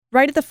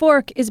Right at the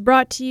Fork is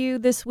brought to you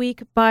this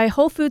week by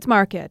Whole Foods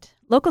Market.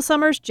 Local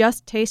summers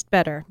just taste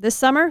better. This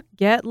summer,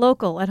 get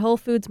local at Whole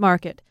Foods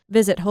Market.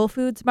 Visit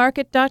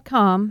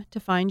WholeFoodsMarket.com to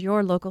find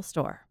your local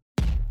store.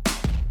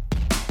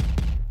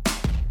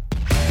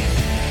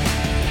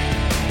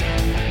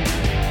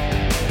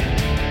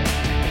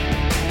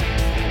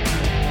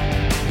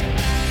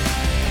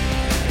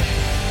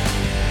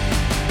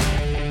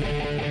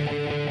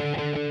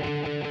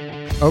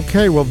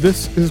 Okay, well,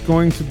 this is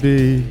going to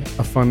be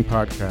a fun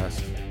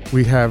podcast.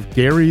 We have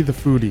Gary the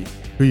Foodie,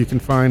 who you can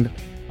find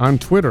on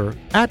Twitter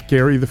at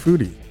Gary the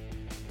Foodie.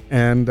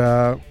 And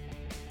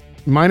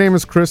my name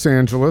is Chris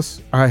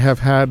Angeles. I have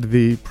had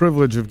the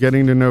privilege of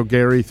getting to know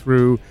Gary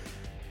through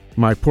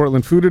my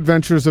Portland Food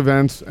Adventures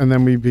events, and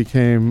then we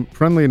became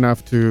friendly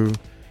enough to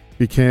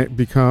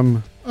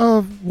become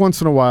a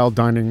once-in-a-while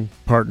dining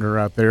partner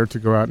out there to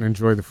go out and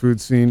enjoy the food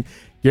scene.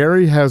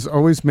 Gary has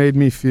always made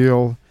me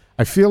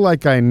I feel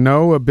like I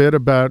know a bit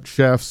about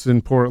chefs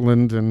in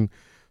Portland and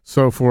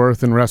so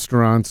forth and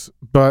restaurants,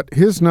 but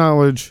his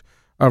knowledge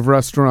of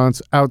restaurants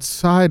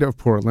outside of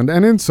Portland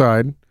and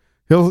inside,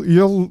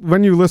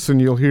 when you listen,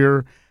 you'll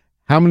hear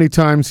how many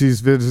times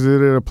he's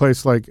visited a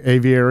place like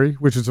Aviary,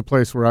 which is a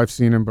place where I've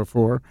seen him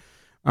before.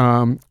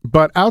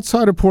 But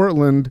outside of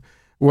Portland,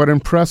 what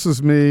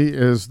impresses me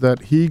is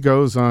that he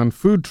goes on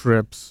food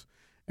trips,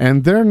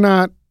 and they're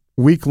not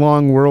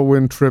week-long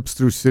whirlwind trips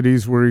through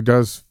cities where he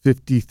does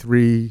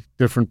 53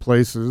 different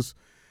places.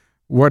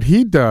 What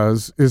he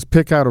does is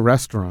pick out a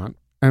restaurant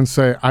and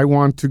say, I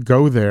want to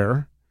go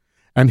there,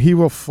 and he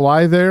will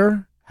fly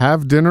there,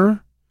 have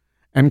dinner,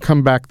 and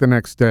come back the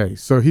next day.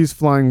 So he's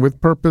flying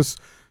with purpose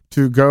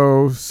to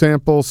go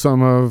sample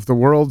some of the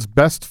world's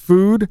best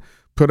food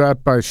put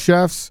out by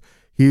chefs.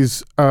 He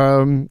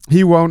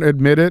won't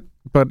admit it,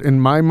 but in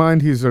my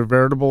mind, he's a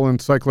veritable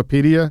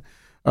encyclopedia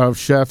of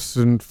chefs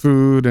and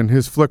food, and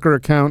his Flickr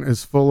account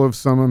is full of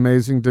some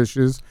amazing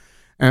dishes.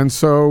 And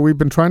so we've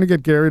been trying to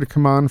get Gary to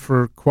come on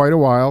for quite a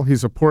while.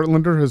 He's a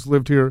Portlander, has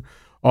lived here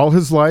all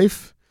his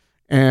life,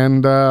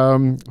 and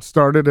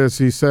started, as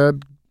he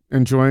said,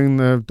 enjoying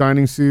the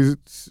dining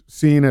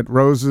scene at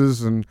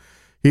Rose's, and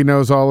he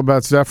knows all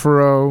about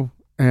Zephyro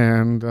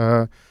and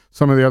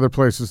some of the other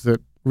places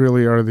that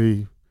really are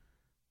the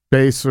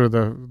base or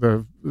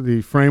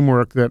the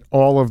framework that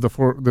all of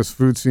this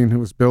food scene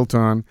was built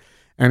on.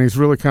 And he's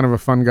really kind of a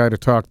fun guy to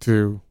talk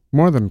to.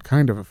 More than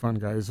kind of a fun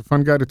guy. He's a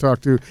fun guy to talk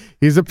to.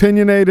 He's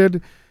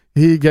opinionated.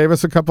 He gave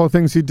us a couple of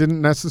things he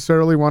didn't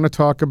necessarily want to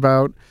talk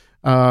about.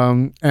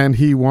 And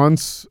he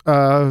once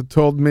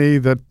told me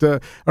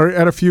that, or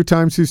at a few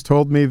times he's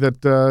told me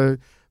that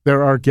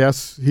there are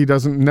guests he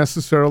doesn't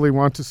necessarily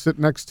want to sit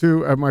next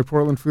to at my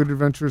Portland Food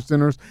Adventures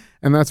dinners.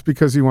 And that's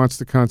because he wants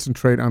to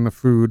concentrate on the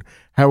food.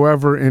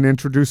 However, in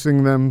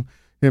introducing him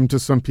to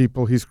some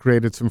people, he's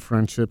created some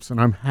friendships.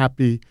 And I'm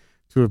happy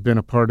to have been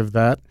a part of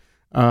that.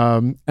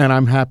 And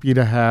I'm happy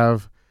to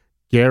have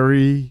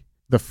Gary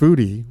the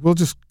Foodie. We'll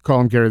just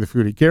call him Gary the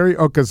Foodie. Gary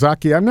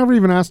Okazaki. I've never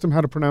even asked him how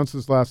to pronounce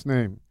his last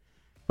name,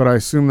 but I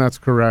assume that's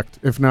correct.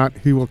 If not,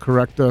 he will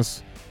correct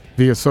us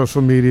via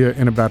social media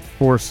in about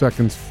 4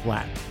 seconds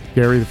flat.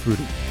 Gary the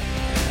Foodie.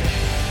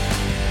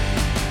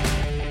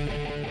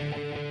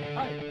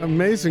 Hi.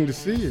 Amazing to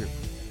see you.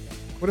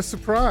 What a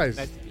surprise.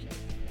 Nice to meet you.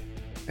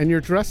 And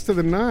you're dressed to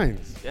the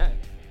nines. Yeah.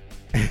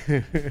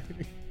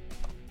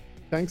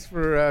 Thanks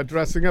for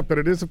dressing up, but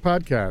it is a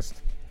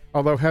podcast.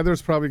 Although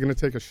Heather's probably going to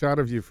take a shot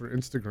of you for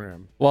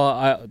Instagram.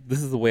 Well,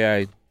 this is the way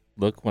I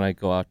look when I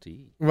go out to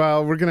eat.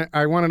 Well,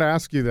 I wanted to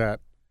ask you that.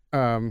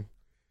 The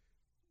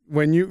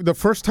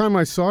first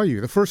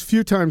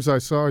few times I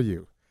saw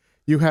you,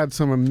 you had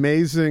some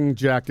amazing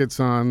jackets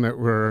on that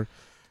were,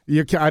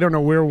 I don't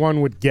know where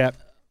one would get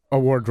a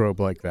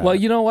wardrobe like that. Well,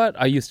 you know what?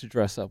 I used to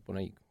dress up when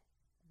I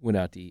went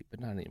out to eat,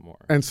 but not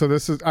anymore. And so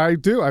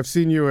I've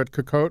seen you at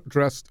Cocotte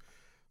dressed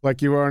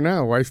like you are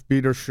now, wife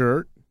beater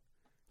shirt,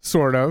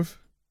 sort of.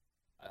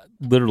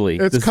 Literally.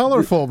 It's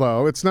colorful,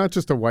 though. It's not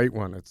just a white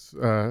one. It's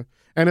and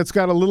it's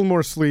got a little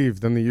more sleeve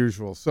than the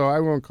usual, so I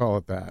won't call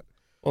it that.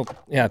 Well,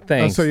 yeah,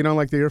 thanks. So you don't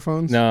like the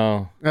earphones?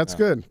 No. That's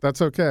good.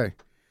 That's okay.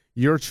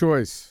 Your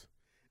choice.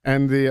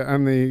 And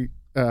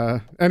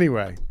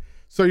anyway,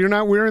 so you're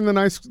not wearing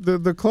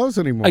the clothes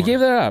anymore. I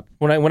gave that up.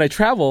 When I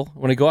travel,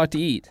 when I go out to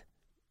eat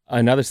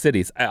in other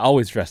cities, I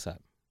always dress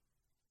up.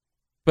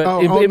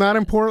 But not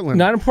in Portland.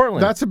 Not in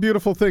Portland. That's a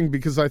beautiful thing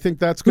because I think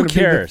that's going to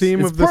be the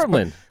theme of this.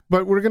 Portland.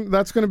 But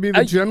that's going to be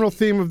the general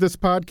theme of this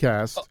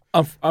podcast.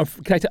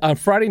 On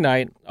Friday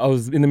night, I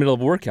was in the middle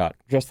of a workout,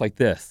 dressed like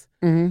this,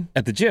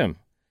 at the gym,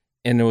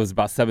 and it was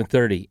about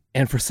 7:30.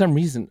 And for some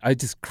reason, I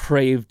just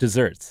craved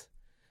desserts.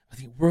 I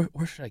think,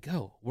 where should I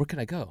go? Where can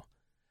I go?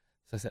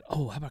 So I said,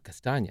 how about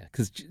Castagna?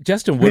 Because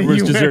Justin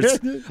Woodward's desserts.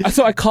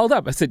 So I called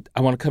up. I said, I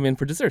want to come in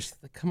for desserts. She's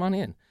like, come on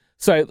in.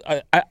 So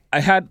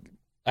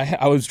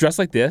I was dressed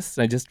like this,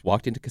 and I just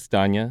walked into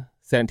Castagna,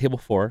 sat at table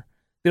 4.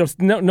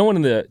 No one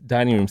in the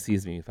dining room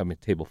sees me if I'm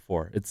at table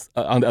 4. It's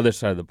on the other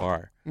side of the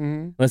bar.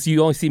 Mm-hmm. Unless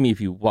you only see me if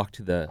you walk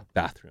to the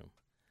bathroom.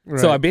 Right.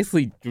 So I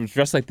basically was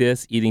dressed like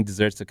this, eating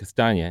desserts at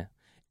Castagna.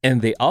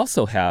 And they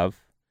also have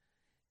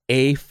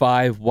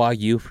A5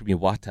 Wagyu from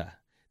Iwata.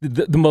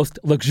 The most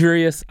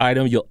luxurious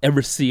item you'll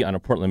ever see on a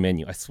Portland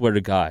menu. I swear to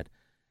God.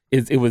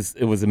 It was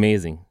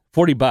amazing.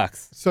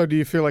 $40. So do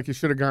you feel like you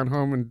should have gone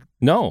home and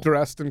No.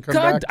 dressed and come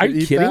God, back to are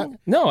you eat kidding? that?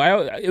 No,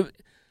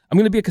 I'm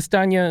going to be at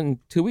Castagna in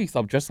 2 weeks.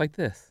 I'll dress like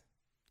this.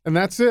 And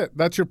that's it.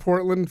 That's your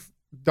Portland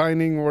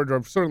dining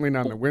wardrobe. Certainly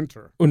not in the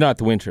winter. Well, not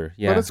the winter,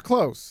 yeah. But it's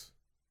close.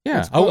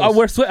 Yeah, it's I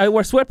wear close. I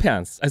wear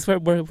sweatpants. I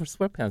wear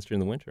sweatpants during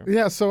the winter.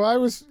 Yeah, so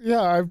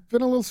I've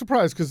been a little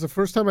surprised because the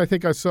first time I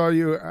think I saw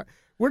you,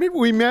 where did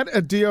we met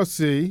at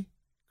DOC,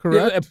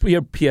 correct?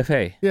 Your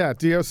PFA. Yeah,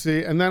 DOC.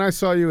 And then I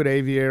saw you at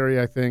Aviary,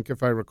 I think,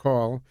 if I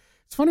recall.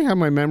 It's funny how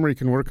my memory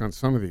can work on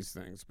some of these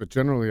things, but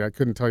generally I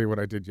couldn't tell you what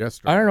I did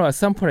yesterday. I don't know. At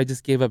some point, I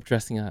just gave up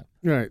dressing up.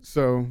 Right,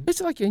 so... It's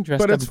like getting dressed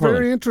But up it's in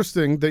Portland. very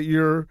interesting that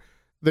your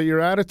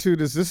attitude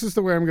is, this is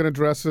the way I'm going to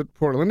dress at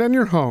Portland. And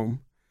you're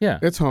home. Yeah.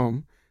 It's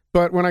home.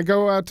 But when I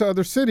go out to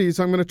other cities,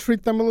 I'm going to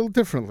treat them a little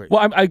differently.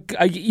 Well, I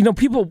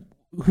people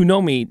who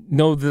know me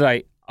know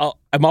that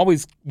I'm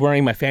always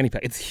wearing my fanny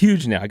pack. It's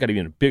huge now. I got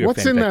even a bigger.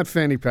 What's fanny in pack. that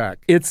fanny pack?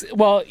 It's you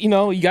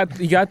got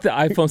the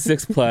iPhone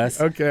 6 Plus.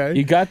 Okay.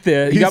 You got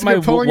my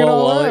pulling it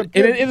all wallet, out.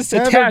 and it's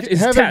Heather, attached.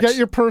 It's Heather, attached. get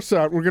your purse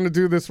out. We're going to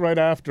do this right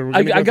after.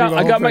 I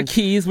got my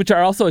keys, which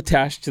are also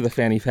attached to the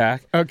fanny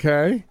pack.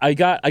 Okay. I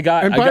got.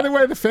 And by the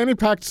way, the fanny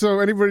pack, so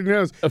anybody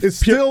knows, is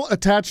still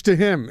attached to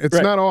him. It's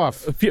Right. not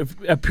off. A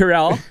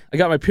Purell. I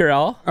got my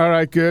Purell. All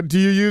right, good. Do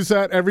you use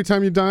that every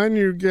time you dine?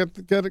 You get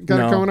it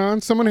going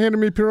on? Someone handed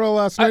me Purell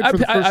last night for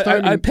the first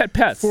time I in pet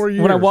pets 4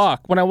 years. when I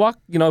walk.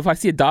 If I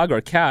see a dog or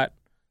a cat,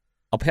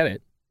 I'll pet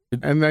it.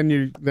 And then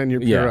you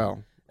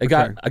Purell. I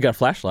got a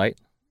flashlight.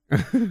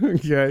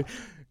 Okay.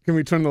 Can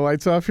we turn the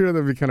lights off here?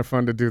 That'd be kind of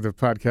fun to do the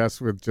podcast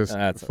with just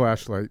a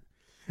flashlight.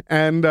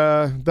 And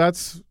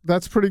that's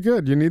pretty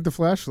good. You need the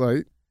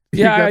flashlight.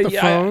 Yeah, you got the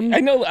phone. I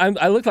know.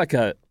 I look like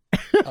a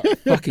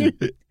fucking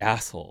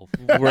asshole.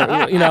 You do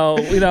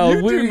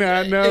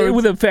not know.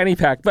 With a fanny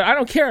pack, but I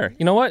don't care.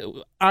 You know what?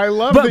 I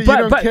love that you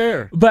don't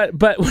care. But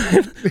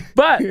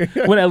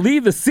when I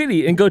leave the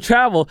city and go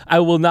travel, I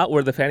will not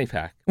wear the fanny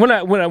pack. When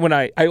I wear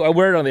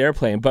it on the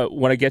airplane, but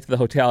when I get to the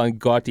hotel and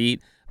go out to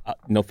eat,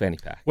 no fanny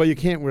pack. Well, you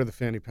can't wear the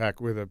fanny pack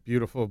with a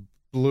beautiful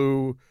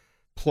blue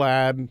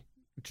plaid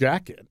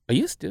jacket. I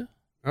used to.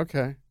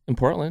 Okay. In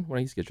Portland, when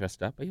I used to get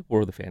dressed up, I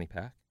wore the fanny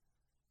pack.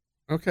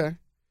 Okay.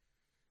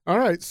 All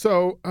right.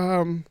 So,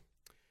 I'm.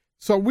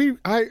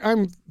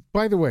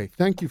 By the way,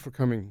 thank you for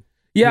coming.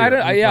 Yeah,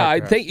 I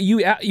think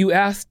you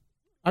asked.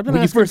 I've been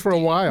asking for a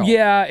while.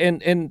 Yeah,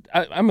 and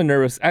I'm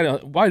nervous. I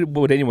don't. Why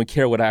would anyone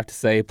care what I have to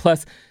say?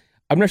 Plus,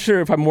 I'm not sure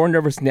if I'm more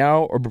nervous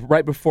now or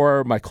right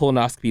before my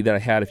colonoscopy that I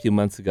had a few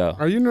months ago.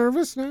 Are you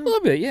nervous now? A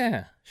little bit,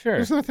 yeah, sure.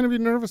 There's nothing to be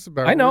nervous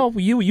about. I know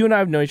you and I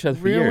have known each other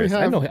for We only years.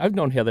 have- I've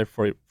known Heather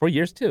for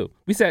years too.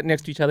 We sat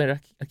next to each other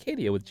at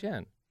Acadia with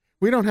Jen.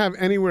 We don't have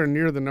anywhere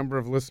near the number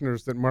of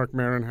listeners that Mark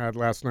Maron had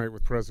last night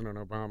with President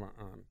Obama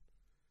on.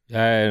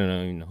 I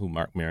don't even know who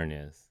Mark Maron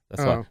is.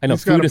 That's why I know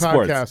he's got food a is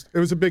sports. podcast. It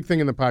was a big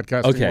thing in the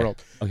podcasting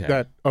world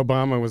that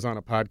Obama was on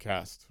a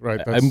podcast, right?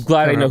 That's I'm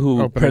glad I know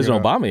who opening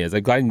President it up. Obama is.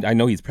 I'm glad I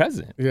know he's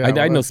president. Yeah, I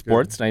well, know that's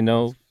sports good. and I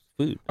know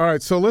food. All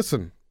right, so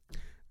listen,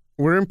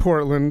 we're in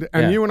Portland,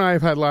 and Yeah. you and I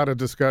have had a lot of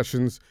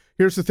discussions.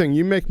 Here's the thing: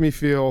 you make me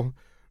feel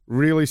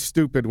really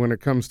stupid when it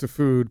comes to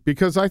food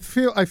because I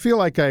feel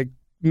like I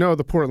know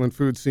the Portland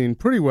food scene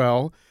pretty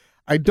well.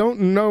 I don't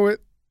know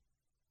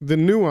the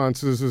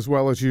nuances as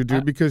well as you do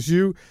because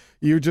you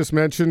just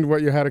mentioned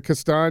what you had at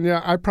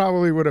Castagna. I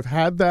probably would have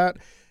had that,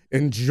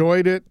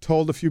 enjoyed it,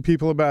 told a few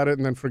people about it,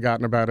 and then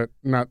forgotten about it.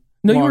 No,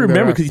 you long remember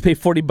thereafter. because you paid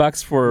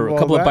 $40 for a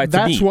couple of bites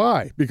of meat. That's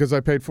why, because I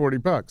paid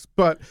 $40.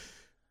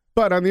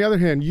 But on the other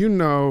hand, you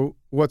know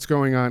what's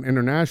going on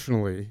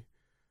internationally.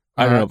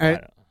 I don't know.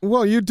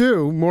 Well, you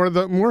do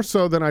more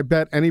so than I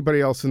bet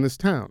anybody else in this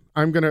town.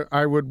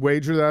 I would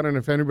wager that, and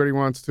if anybody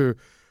wants to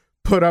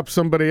put up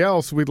somebody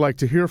else, we'd like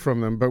to hear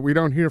from them, but we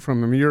don't hear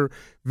from them. You're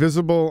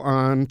visible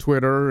on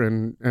Twitter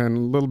and a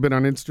little bit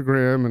on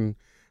Instagram,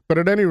 but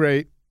at any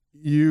rate,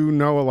 you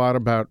know a lot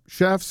about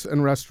chefs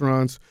and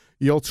restaurants.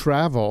 You'll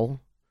travel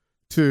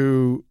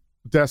to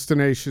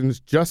destinations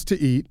just to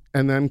eat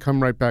and then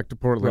come right back to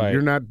Portland. Right.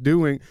 You're not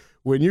doing,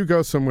 when you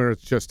go somewhere,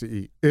 it's just to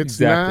eat. It's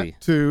Exactly.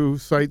 not to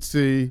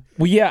sightsee.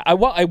 Well, yeah. I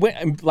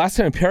went last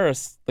time in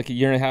Paris, like a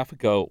year and a half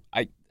ago.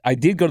 I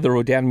did go to the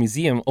Rodin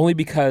Museum only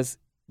because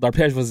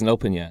L'Arpège wasn't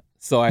open yet.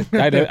 So I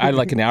had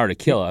like an hour to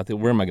kill. I thought,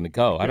 where am I going to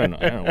go? I don't know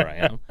where I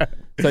am.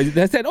 So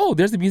I said, oh,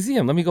 there's a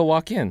museum. Let me go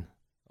walk in.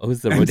 Oh,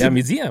 it's the Rodin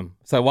Museum.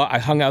 So I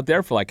hung out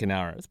there for like an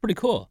hour. It's pretty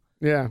cool.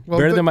 Yeah. Well,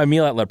 Better than my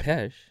meal at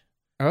L'Arpège.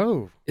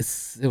 Oh.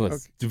 It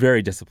was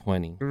very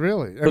disappointing.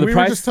 Really? For And the we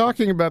price- were just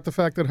talking about the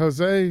fact that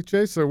Jose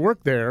Chesa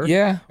worked there.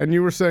 Yeah. And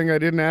you were saying I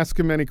didn't ask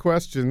him any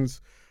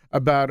questions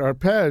about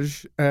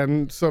Arpège,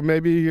 and so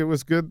maybe it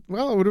was good.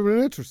 Well, it would have been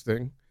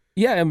interesting.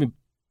 Yeah, I mean,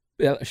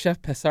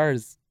 Chef Pessard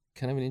is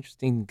kind of an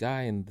interesting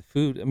guy in the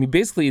food. I mean,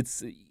 basically,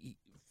 it's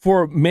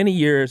for many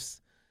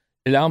years,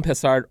 Alain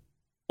Pessard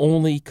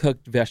only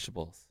cooked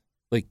vegetables.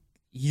 Like,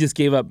 he just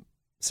gave up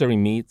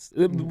serving meats.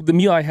 The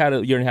meal I had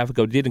a year and a half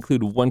ago did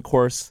include one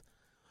course,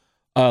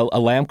 a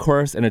lamb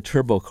course and a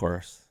turbo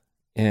course,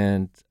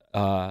 and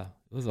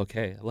it was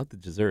okay. I love the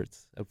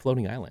desserts at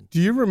Floating Island.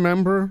 Do you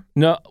remember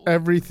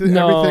everything?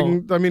 No.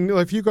 Everything. I mean,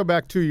 if you go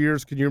back 2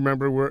 years, can you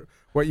remember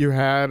what you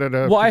had at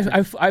a? Well,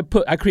 I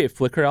create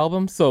Flickr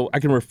albums so I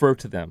can refer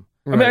to them.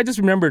 Right. I mean, I just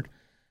remembered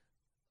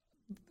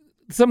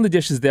some of the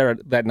dishes there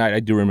that night. I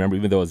do remember,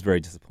 even though it was very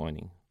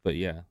disappointing. But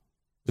yeah,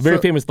 the very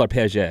famous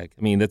l'arpège egg.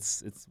 I mean,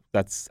 that's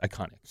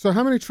iconic. So,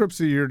 how many trips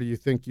a year do you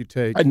think you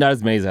take? Not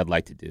as many as I'd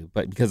like to do,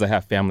 but because I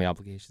have family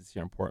obligations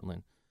here in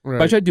Portland, Right.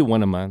 but I try to do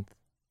one a month.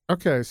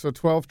 Okay, so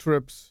 12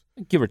 trips.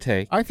 Give or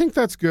take. I think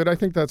that's good. I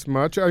think that's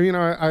much. I mean,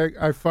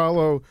 I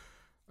follow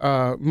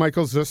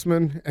Michael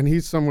Zussman, and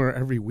he's somewhere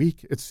every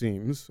week, it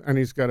seems, and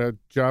he's got a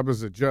job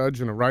as a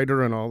judge and a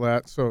writer and all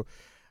that. So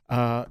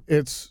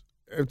it's,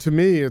 to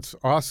me, it's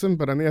awesome.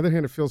 But on the other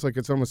hand, it feels like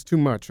it's almost too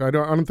much. I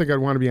don't think I'd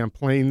want to be on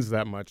planes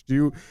that much. Do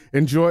you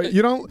enjoy?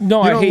 You don't.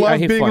 No, you don't I love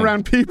hate being flying.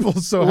 around people.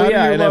 So Well, how do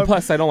yeah, you and love? then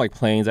plus I don't like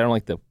planes. I don't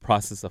like the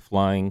process of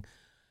flying.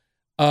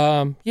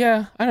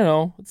 Yeah, I don't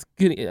know. It's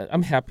good.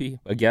 I'm happy,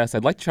 I guess.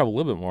 I'd like to travel a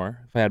little bit more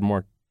if I had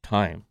more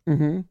time.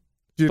 Mm-hmm.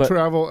 Do you But-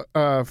 travel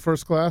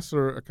first class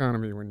or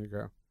economy when you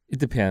go? It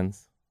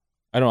depends.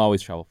 I don't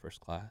always travel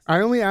first class. I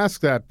only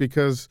ask that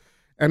because,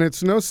 and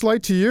it's no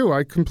slight to you,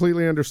 I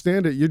completely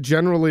understand it. You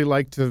generally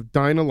like to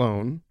dine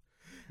alone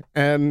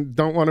and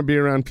don't want to be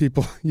around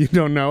people you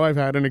don't know. I've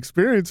had an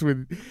experience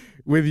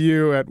with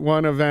you at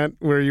one event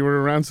where you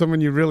were around someone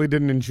you really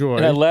didn't enjoy.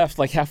 And I left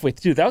like halfway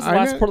through. That was the I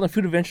last know. Portland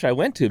food adventure I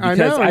went to I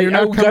because know, I, you're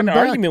not got in coming an back.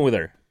 argument with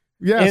her.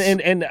 Yes.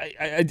 And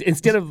I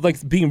instead of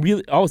like being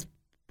really, I was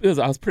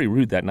pretty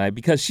rude that night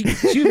because she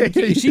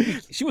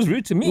was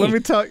rude to me. Let me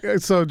tell you,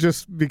 so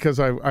just because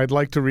I'd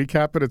like to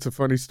recap it, it's a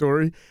funny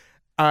story.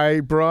 I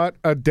brought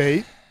a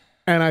date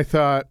and I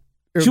thought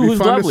it would She be was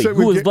fun to lovely. sit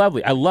Who with was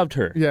lovely. I loved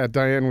her. Yeah,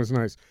 Diane was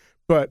nice.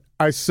 But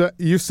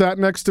you sat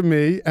next to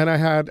me, and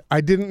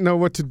I didn't know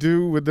what to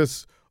do with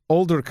this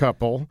older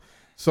couple.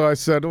 So I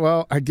said,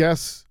 well, I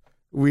guess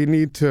we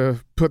need to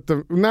put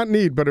them, not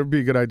need, but it would be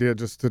a good idea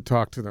just to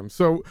talk to them.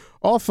 So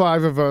all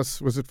five of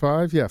us, was it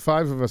five? Yeah,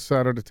 five of us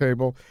sat at a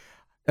table,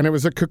 and it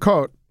was a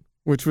cocotte,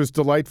 which was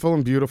delightful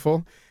and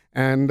beautiful.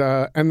 And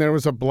there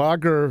was a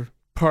blogger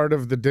part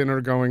of the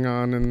dinner going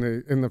on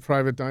in the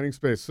private dining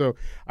space. So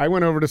I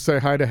went over to say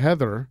hi to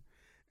Heather.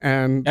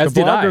 And As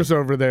the did I. blogger's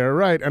over there,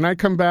 right? And I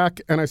come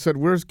back and I said,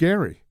 "Where's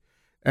Gary?"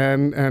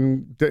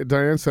 And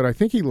Diane said, "I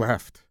think he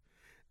left."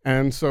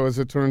 And so, as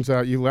it turns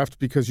out, you left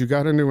because you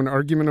got into an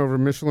argument over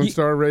Michelin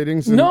star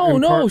ratings. No,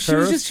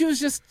 Paris? she was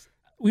just.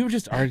 We were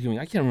just arguing.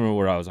 I can't remember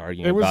what I was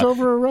arguing It was about.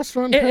 over a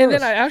restaurant. In And then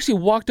Paris. I actually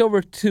walked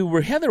over to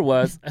where Heather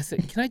was. I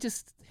said, "Can I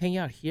just hang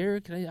out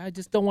here? I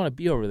just don't want to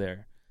be over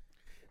there."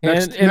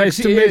 Next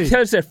She to me.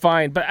 Heather said,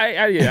 "Fine," but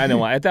I don't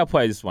want. At that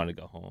point, I just wanted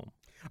to go home.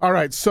 All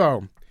right,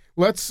 so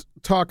let's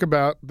talk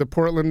about the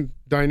Portland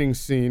dining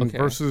scene Okay.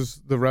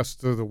 versus the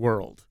rest of the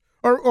world,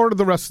 or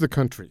the rest of the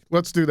country.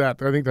 Let's do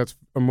that. I think that's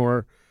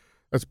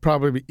that's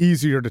probably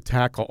easier to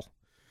tackle.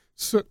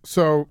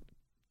 So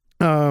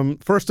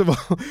first of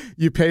all,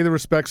 you pay the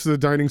respects to the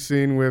dining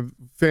scene with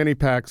fanny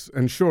packs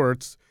and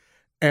shorts,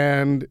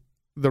 and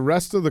the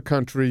rest of the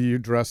country you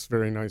dress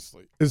very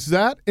nicely. Is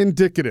that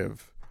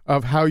indicative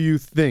of how you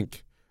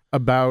think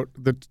about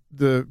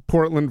the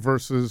Portland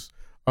versus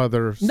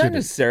other cities? Not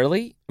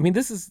necessarily. I mean,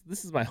 this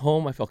is my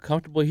home. I feel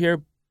comfortable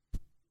here.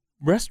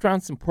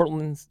 Restaurants in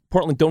Portland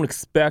don't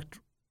expect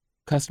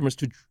customers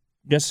to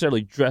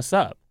necessarily dress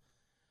up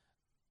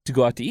to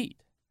go out to eat,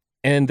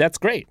 and that's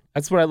great.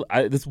 That's what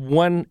that's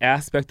one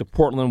aspect of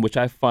Portland which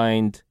I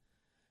find,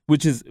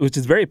 which is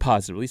very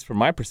positive, at least from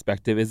my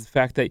perspective, is the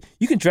fact that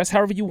you can dress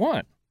however you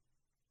want,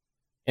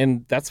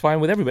 and that's fine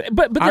with everybody.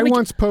 But I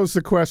once posed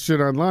the question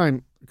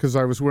online because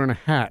I was wearing a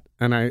hat,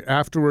 and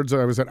afterwards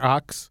I was at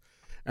Ox,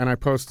 and I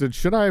posted,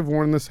 should I have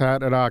worn this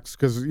hat at Ox?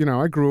 Because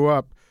I grew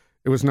up,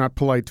 it was not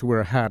polite to wear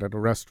a hat at a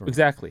restaurant.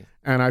 exactly.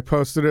 And I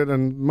posted it,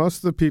 and most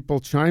of the people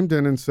chimed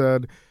in and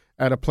said,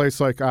 at a place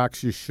like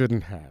Ox, you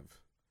shouldn't have.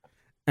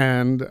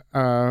 And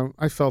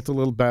I felt a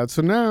little bad.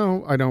 So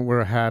now I don't wear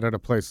a hat at a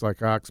place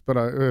like Ox, but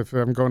if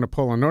I'm going to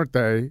Pollo Norte,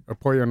 I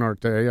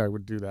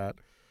would do that.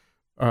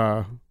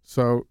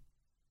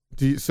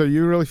 So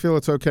you really feel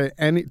it's okay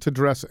to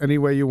dress any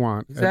way you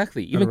want?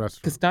 Exactly. At a Even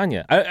restaurant?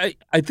 Castagna.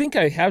 I think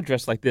I have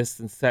dressed like this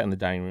and sat in the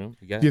dining room.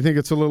 Do you think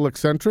it's a little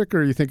eccentric,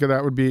 or you think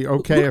that would be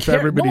okay Who if cares?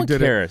 everybody No one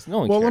did cares. it? No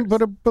one Well,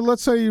 cares. but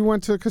let's say you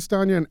went to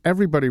Castagna and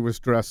everybody was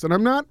dressed, and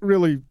I'm not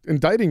really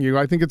indicting you.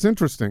 I think it's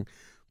interesting.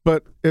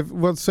 But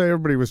let's say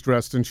everybody was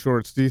dressed in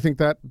shorts, do you think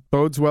that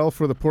bodes well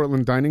for the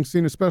Portland dining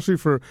scene, especially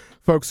for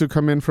folks who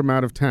come in from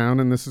out of town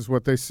and this is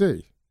what they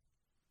see?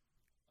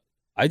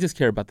 I just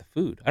care about the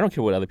food. I don't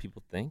care what other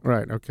people think.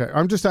 Right. Okay.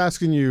 I'm just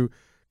asking you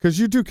because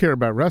you do care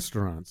about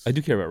restaurants. I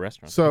do care about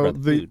restaurants. So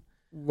about the food.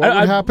 what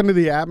would happen to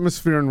the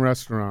atmosphere in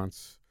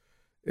restaurants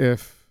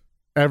if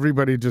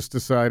everybody just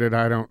decided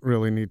I don't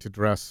really need to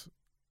dress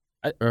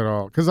at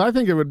all? Because I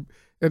think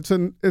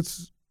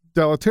it's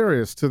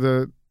deleterious to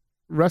the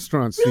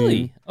restaurant scene.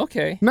 Really?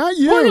 Okay. Not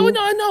you. Well,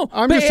 no.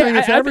 I'm just saying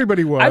if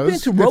everybody was. I've been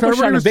to if Robuchon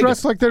everybody in was Vegas.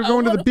 dressed like they were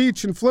going to the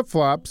beach in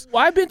flip-flops.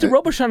 Well, I've been to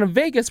Robuchon in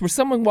Vegas where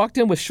someone walked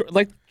in with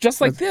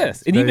just like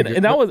this, and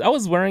Vegas. I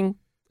was wearing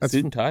a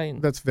suit and tie.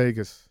 That's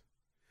Vegas.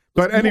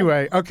 But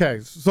anyway,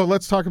 okay. So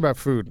let's talk about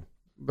food.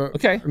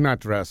 Okay. Not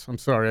dress. I'm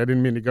sorry. I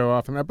didn't mean to go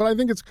off on that, but I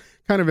think it's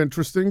kind of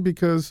interesting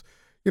because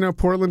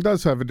Portland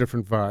does have a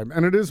different vibe,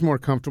 and it is more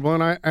comfortable,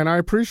 and I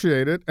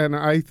appreciate it, and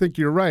I think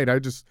you're right. I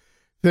just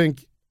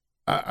think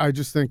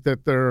that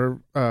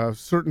there are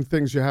certain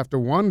things you have to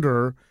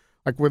wonder,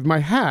 like with my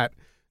hat,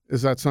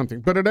 is that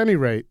something? But at any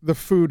rate, the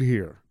food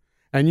here,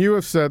 and you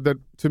have said that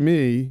to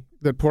me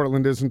that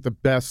Portland isn't the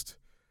best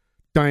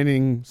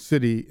dining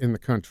city in the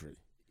country.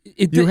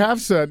 You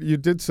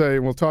did say,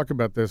 and we'll talk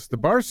about this, the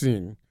bar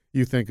scene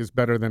you think is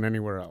better than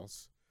anywhere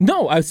else.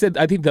 No, I said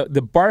I think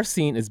the bar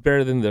scene is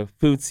better than the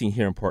food scene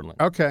here in Portland.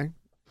 Okay.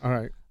 All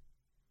right.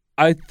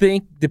 I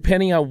think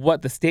depending on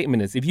what the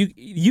statement is, if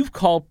you've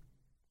called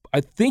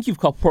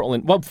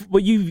Portland,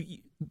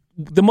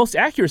 the most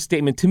accurate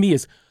statement to me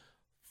is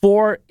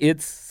for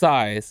its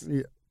size,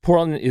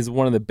 Portland is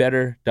one of the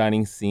better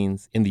dining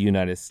scenes in the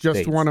United States.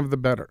 Just one of the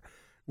better.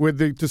 With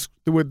the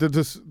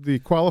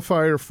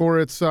qualifier for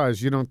its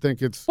size, you don't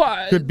think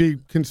could be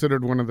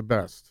considered one of the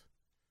best?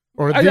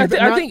 Or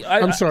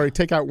I'm sorry,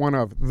 take out one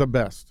of the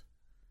best.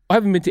 I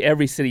haven't been to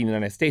every city in the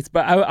United States,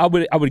 but I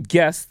would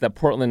guess that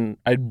Portland,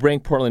 I'd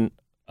rank Portland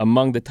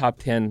among the top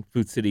 10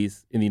 food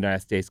cities in the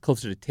United States,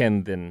 closer to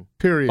 10 than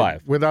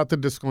 5. Without the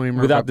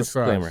disclaimer. Without the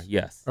disclaimer,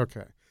 yes.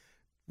 Okay.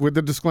 With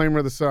the disclaimer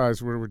of the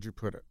size, where would you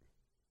put it?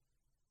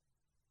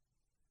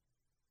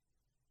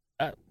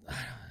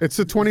 It's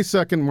a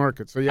 20-second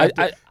market, so you have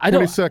to,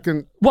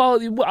 20-second.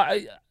 Well,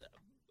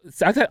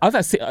 I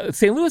thought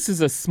St. Louis is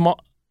a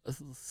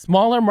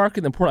smaller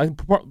market than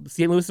Portland.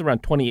 St. Louis is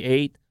around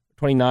 28,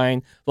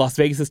 29. Las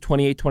Vegas is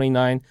 28,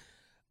 29.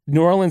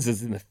 New Orleans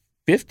is in the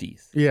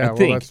 50s. Yeah, I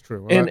think. That's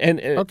true. And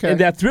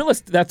that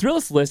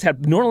Thrillist list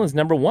had New Orleans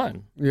number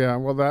 1. Yeah,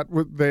 well,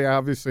 they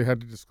obviously had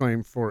to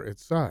disclaim for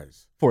its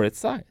size. For its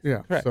size.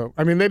 Yeah. Correct. So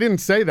they didn't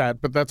say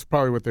that, but that's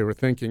probably what they were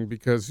thinking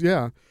because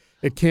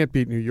it can't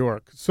beat New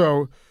York.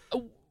 So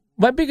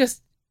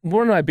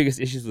one of my biggest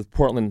issues with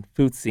Portland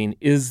food scene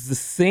is the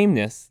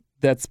sameness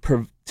that's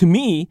to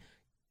me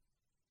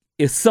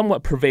is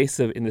somewhat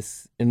pervasive in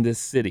this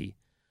city.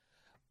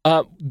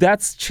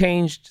 That's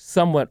changed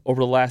somewhat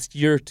over the last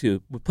year or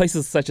two with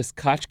places such as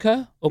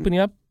Kachka opening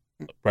up,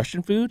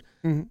 Russian food,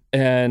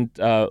 and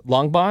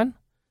Longbon,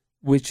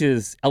 which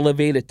is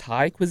elevated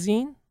Thai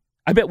cuisine.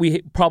 I bet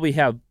we probably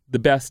have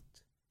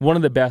one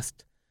of the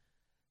best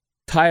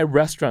Thai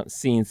restaurant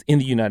scenes in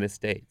the United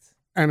States.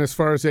 And as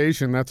far as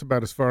Asian, that's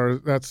about as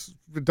far as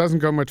it doesn't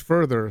go much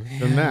further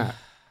than that,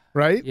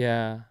 right?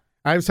 Yeah.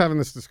 I was having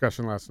this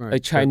discussion last night.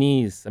 Like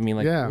Chinese.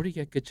 Where do you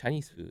get good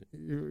Chinese food?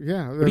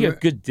 Yeah. Where do you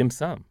get good dim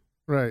sum?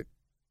 Right.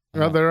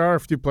 Well, there are a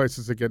few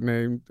places that get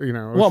named,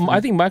 Well,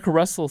 I think Michael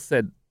Russell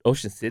said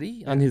Ocean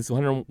City on his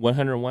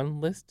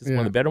 101 list is one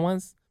of the better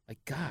ones. My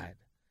God.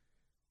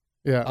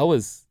 Yeah. I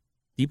was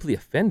deeply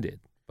offended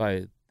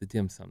by the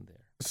dim sum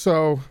there.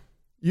 So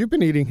you've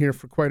been eating here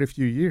for quite a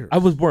few years. I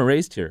was born and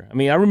raised here.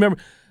 I remember,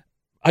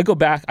 I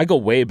go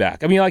way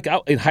back.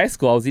 In high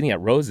school, I was eating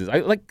at Rose's.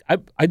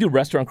 I do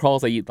restaurant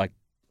crawls. I eat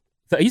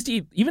so I used to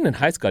eat, even in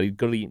high school, I'd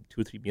go to eat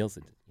 2 or 3 meals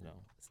a day.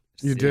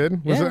 You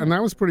did? Yeah. And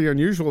that was pretty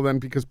unusual then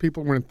because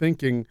people weren't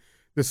thinking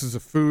this is a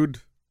food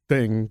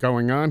thing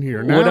going on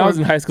here. Now, when I was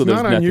in high school, it's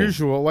there not was nothing.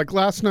 unusual. Like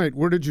last night,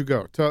 where did you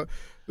go?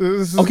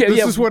 This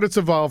is what it's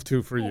evolved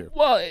to for you.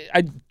 Well,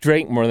 I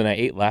drank more than I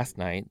ate last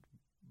night.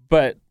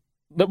 But,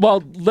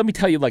 let me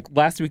tell you,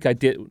 last week I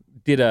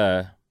did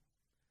a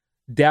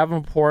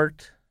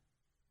Davenport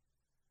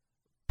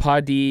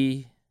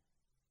Padi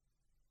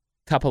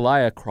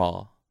Tapalaya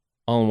crawl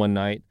on one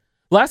night.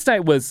 Last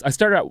night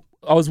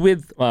I was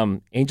with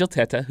Angel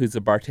Teta, who's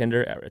a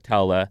bartender at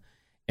Taula,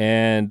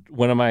 and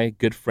one of my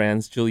good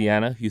friends,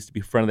 Juliana, who used to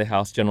be front of the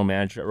house general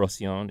manager at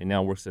Roscion and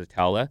now works at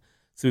Taula.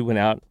 So we went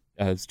out.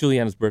 It was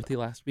Juliana's birthday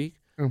last week.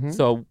 Mm-hmm.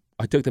 So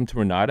I took them to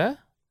Renata.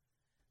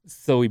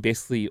 So we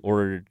basically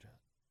ordered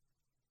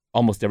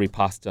almost every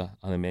pasta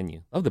on the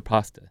menu. Love the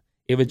pasta.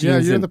 Eva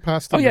Jean's the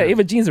pasta. Oh yeah,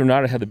 Eva Jean's and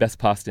Renata had the best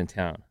pasta in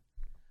town.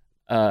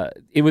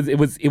 It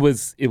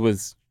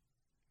was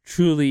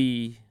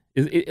truly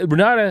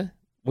Renata.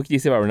 What can you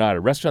say about Renata?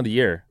 Restaurant of the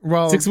year.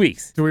 Well, 6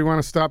 weeks. Do we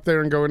want to stop there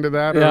and go into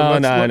that?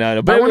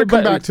 No. But I want to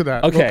come back to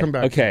that. Okay. We'll come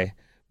back. Okay.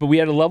 But we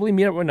had a lovely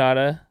meet at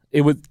Renata.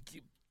 It was,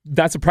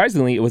 not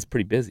surprisingly, it was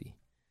pretty busy.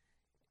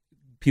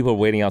 People were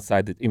waiting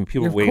outside the door.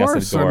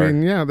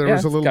 There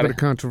was a little bit of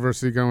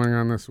controversy going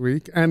on this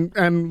week, and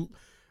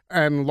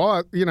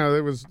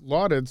it was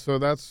lauded. So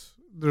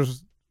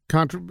there's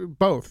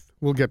both.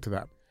 We'll get to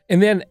that.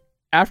 And then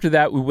after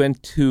that, we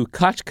went to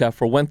Kachka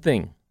for one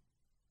thing: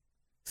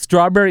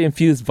 strawberry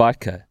infused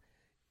vodka.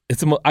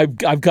 It's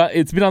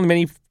been on the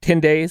menu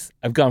 10 days.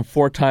 I've gone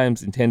 4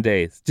 times in 10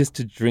 days just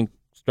to drink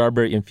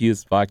strawberry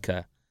infused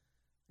vodka.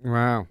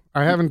 Wow,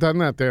 I haven't done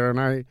that there,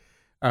 and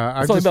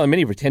It's only been on the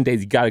menu for 10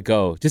 days. You got to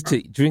go just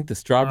to drink the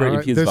strawberry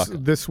infused vodka.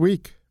 This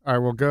week, I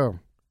will go.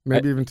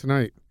 Maybe even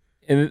tonight.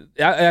 And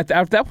at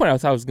that point, I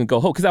thought I was going to go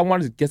home because I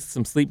wanted to get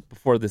some sleep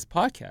before this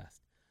podcast.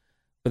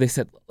 But they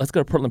said, let's go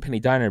to Portland Penny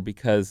Diner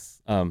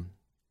because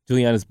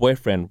Juliana's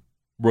boyfriend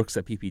works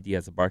at PPD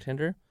as a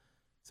bartender.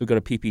 So we go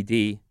to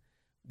PPD,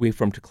 wait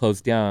for him to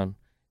close down.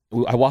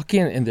 I walk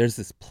in, and there's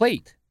this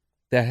plate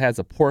that has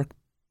a pork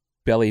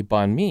belly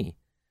banh mi.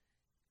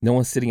 No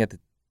one's sitting at the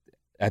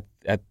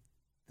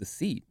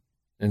seat.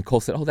 And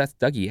Cole said, oh, that's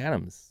Dougie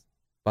Adams'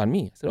 banh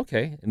mi. I said,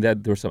 okay. And there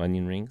were some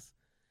onion rings.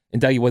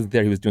 And Dougie wasn't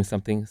there. He was doing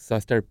something. So I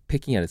started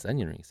picking at his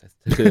onion rings.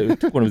 I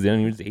took one of his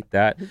onion rings, ate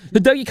that.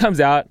 But Dougie comes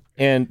out,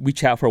 and we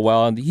chat for a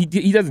while. And he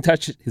doesn't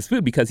touch his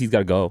food because he's got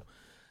to go.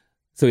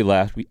 So he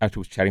left after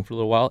we was chatting for a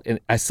little while. And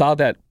I saw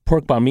that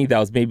pork banh mi that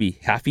was maybe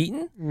half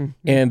eaten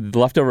and the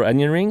leftover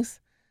onion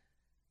rings.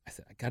 I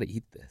said, I got to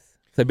eat this.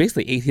 So I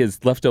basically ate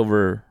his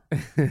leftover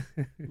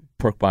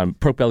pork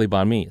belly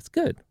banh mi. It's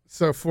good.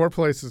 So 4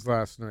 places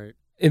last night.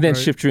 And then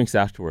shift drinks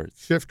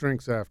afterwards. Shift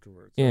drinks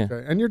afterwards. Yeah.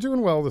 Okay. And you're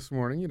doing well this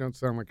morning. You don't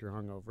sound like you're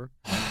hungover.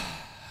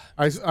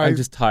 I'm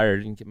just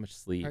tired. I didn't get much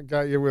sleep. I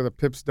got you with a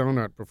Pips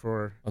donut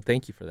before. Oh,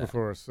 thank you for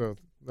that. So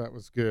that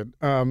was good.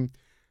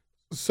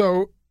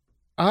 So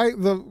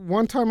the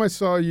one time I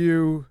saw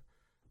you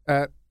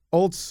at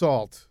Old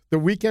Salt, the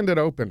weekend it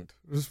opened.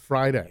 It was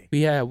Friday.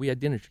 Yeah, we had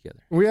dinner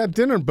together. We had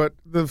dinner, but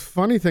the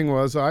funny thing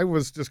was I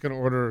was just going to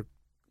order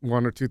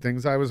 1 or 2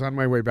 things. I was on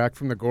my way back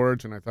from the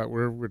Gorge, and I thought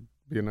where would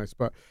be a nice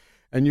spot.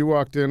 And you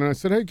walked in, and I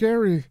said, hey,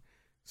 Gary,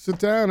 sit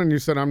down. And you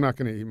said, I'm not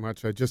going to eat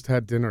much. I just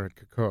had dinner at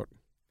Cocotte.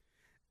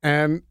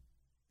 And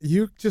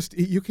you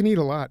can eat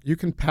a lot. You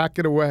can pack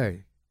it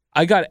away.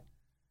 I got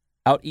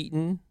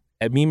out-eaten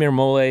at Mimir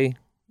Mole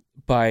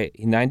by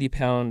a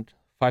 90-pound,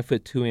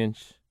 5'2"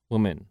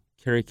 woman,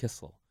 Carrie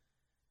Kissel.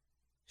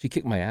 She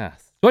kicked my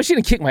ass. Well, she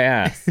didn't kick my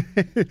ass,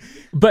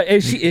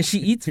 but she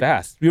eats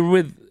fast. We were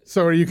with.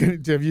 So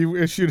have you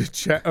issued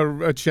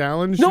a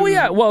challenge? No,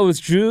 yeah. Well, it was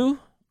Drew,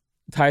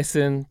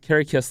 Tyson,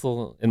 Carrie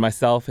Kissel, and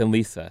myself and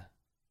Lisa.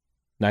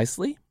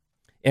 Nicely.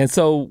 And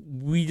so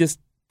we just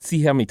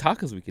see how many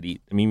tacos we could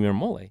eat. I mean, we were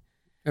mole.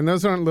 And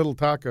those aren't little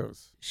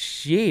tacos.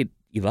 She ate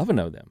 11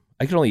 of them.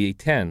 I could only eat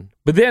 10.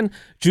 But then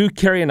Drew,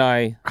 Carrie, and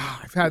I.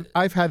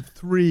 I've had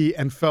 3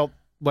 and felt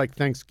like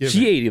Thanksgiving.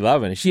 She ate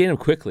 11. She ate them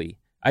quickly.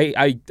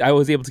 I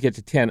was able to get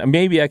to 10.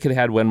 Maybe I could have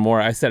had one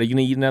more. I said, are you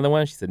going to eat another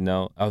one? She said,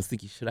 no. I was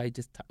thinking, should I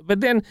just...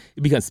 But then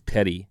it becomes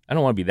petty. I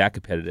don't want to be that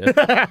competitive.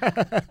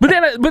 but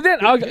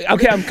then,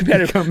 okay, I'm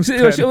competitive.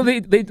 So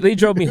they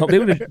drove me home.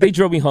 They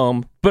drove me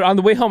home. But on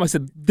the way home, I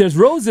said, there's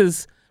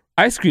Rose's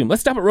ice cream.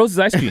 Let's stop at Rose's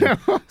ice cream.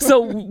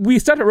 So we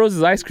stopped at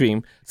Rose's ice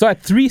cream. So I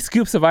had 3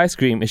 scoops of ice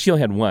cream, and she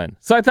only had 1.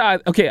 So I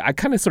thought, okay, I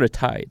kind of sort of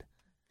tied.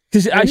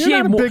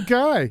 You're not a big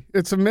guy.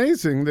 It's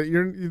amazing that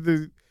you're...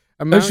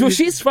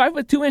 she's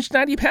 5'2",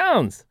 90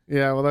 pounds.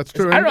 Yeah, well, that's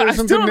true. I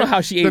still don't know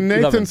how she ate. The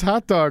Nathan's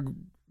hot dog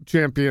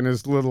champion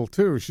is little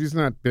too. She's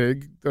not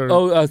big.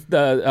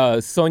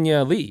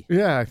 Sonia Lee.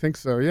 Yeah, I think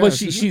so. Yeah. Well,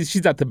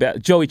 she's not the best.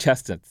 Joey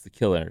Chestnut's the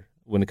killer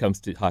when it comes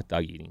to hot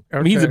dog eating. Okay.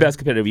 I mean, he's the best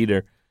competitive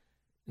eater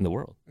in the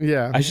world.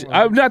 Yeah.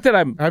 Not that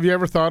I'm. Have you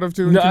ever thought of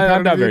doing? No,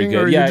 I'm not very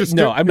good. Yeah,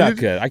 I'm not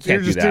good. I can't do that.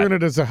 You're just doing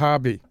it as a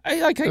hobby.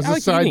 I like a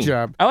side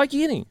job. I like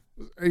eating.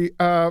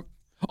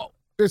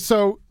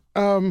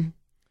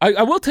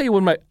 I will tell you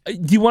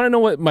do you want to know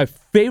what my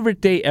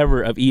favorite day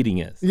ever of eating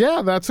is?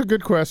 Yeah, that's a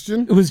good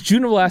question. It was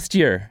June of last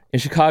year in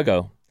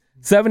Chicago.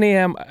 7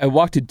 a.m., I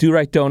walked to Do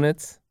Right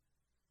Donuts,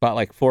 bought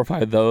like 4 or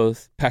 5 of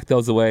those, packed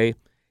those away.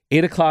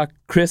 8 o'clock,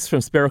 Chris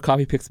from Sparrow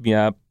Coffee picks me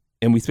up,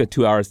 and we spent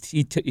 2 hours.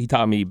 He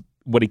taught me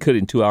what he could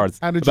in 2 hours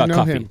about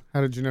coffee.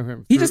 How did you know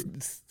him? He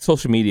just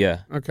social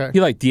media. Okay. He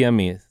DM'd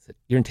me. He said,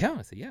 you're in town?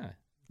 I said, yeah.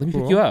 Let me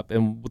pick you up,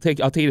 and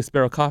I'll take you to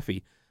Sparrow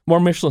Coffee. More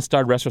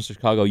Michelin-starred restaurants in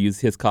Chicago use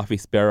his coffee,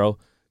 Sparrow,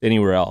 than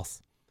anywhere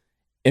else.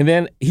 And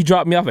then he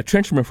dropped me off at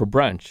Trenchman for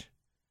brunch.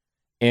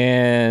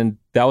 And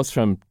that was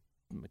from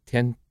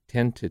 10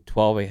 to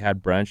 12. I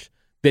had brunch.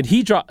 Then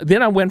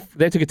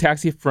I took a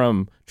taxi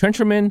from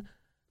Trenchman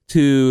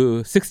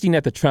to 16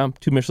 at the Trump,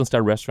 2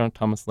 Michelin-starred restaurant,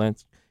 Thomas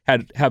Lentz.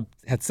 Had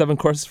 7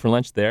 courses for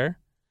lunch there.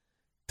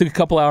 Took a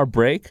couple-hour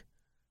break.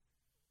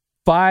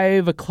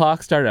 5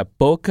 o'clock started at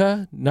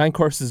Boca, 9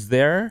 courses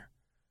there.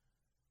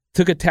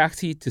 Took a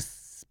taxi to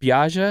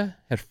Spiaggia,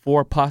 had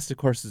 4 pasta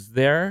courses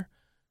there.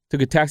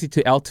 Took a taxi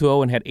to El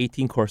Tuo and had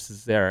 18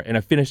 courses there. And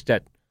I finished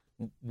at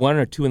 1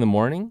 or 2 in the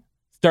morning.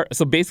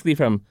 So basically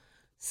from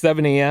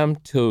 7 a.m.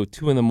 to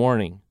 2 in the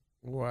morning.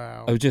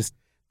 Wow. I was just...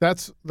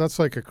 That's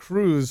like a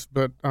cruise,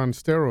 but on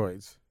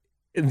steroids.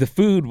 The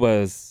food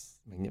was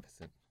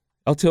magnificent.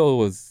 El Tuo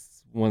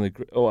was one of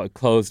the...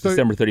 closed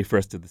December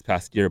 31st of this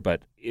past year,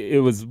 but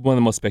it was one of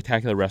the most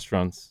spectacular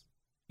restaurants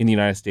in the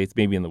United States,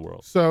 maybe in the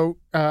world. So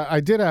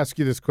I did ask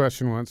you this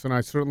question once, and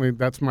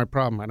that's my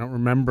problem. I don't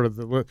remember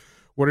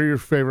what are your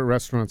favorite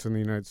restaurants in the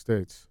United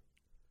States?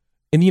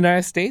 In the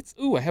United States?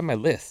 Ooh, I have my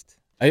list.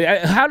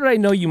 How did I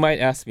know you might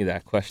ask me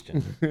that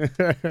question?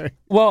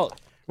 Well,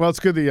 it's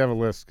good that you have a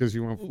list because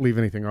you won't leave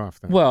anything off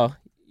then. Well,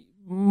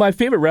 my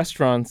favorite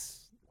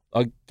restaurants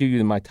I'll give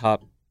you my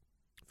top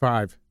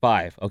 5.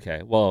 5.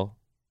 Okay, well,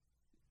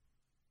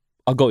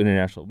 I'll go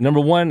international. Number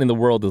 1 in the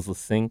world is Le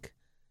Cinq.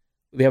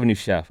 They have a new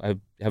chef. I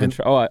haven't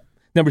tried.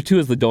 Number 2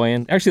 is Le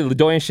Doyen. Actually, Le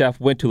Doyen chef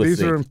went to Le Cinq.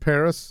 These are in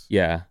Paris?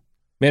 Yeah.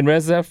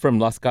 Manresa from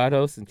Los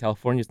Gatos in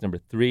California is number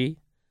 3.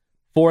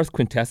 4 is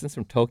Quintessence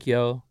from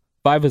Tokyo.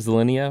 5 is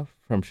Alinea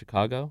from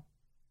Chicago.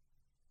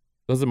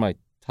 Those are my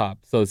top.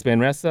 So it's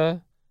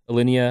Manresa,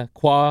 Alinea.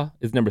 Qua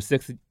is number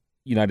 6,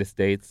 United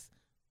States.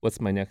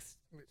 What's my next?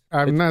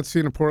 I've not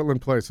seen a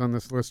Portland place on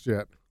this list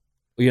yet.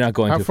 You're not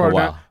going to for a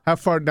while. How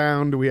far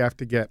down do we have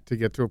to get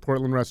to a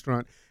Portland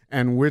restaurant?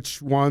 And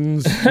which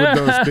ones would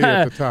those be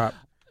at the top?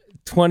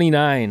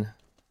 29.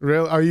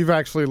 Really? Oh, you've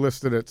actually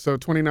listed it. So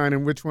 29,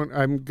 and which one?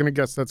 I'm going to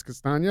guess that's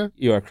Castagna?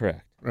 You are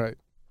correct. Right.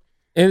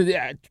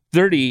 And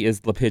 30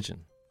 is Le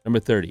Pigeon, number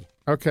 30.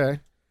 Okay.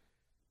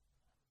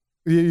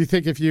 You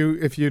think if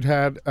you'd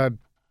had a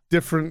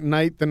different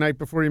night the night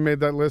before you made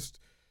that list,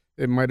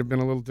 it might have been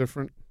a little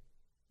different?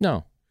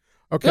 No.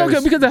 Okay.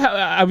 No, because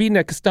I've eaten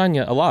at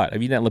Castagna a lot.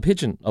 I've eaten at Le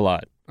Pigeon a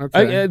lot.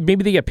 Okay.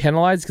 Maybe they get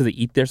penalized because they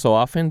eat there so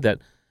often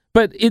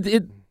I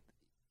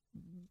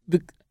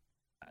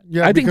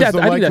think that's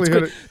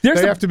good.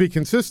 They have to be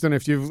consistent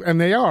and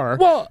they are.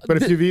 Well, but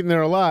if you've eaten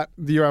there a lot,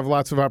 you have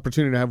lots of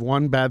opportunity to have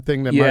one bad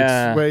thing that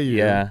might sway you.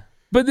 Yeah.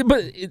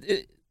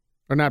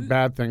 Or not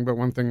bad thing, but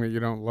one thing that you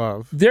don't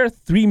love. There are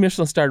 3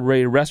 Michelin-starred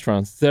rated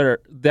restaurants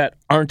that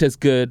aren't as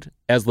good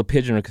as Le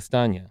Pigeon or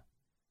Castagna.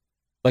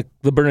 Like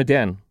Le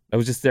Bernardin. I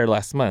was just there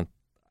last month.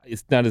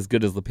 It's not as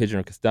good as Le Pigeon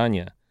or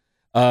Castagna.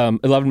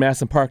 11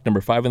 Madison Park,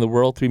 number 5 in the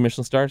world, 3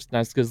 Michelin stars, not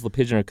as good as Le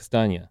Pigeon or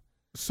Castagna.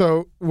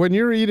 So when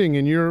you're eating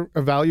and you're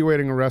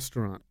evaluating a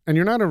restaurant, and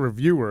you're not a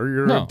reviewer,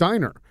 you're a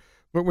diner,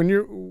 but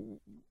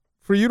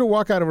for you to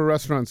walk out of a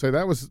restaurant and say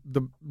that was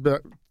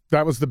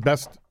the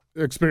best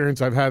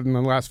experience I've had in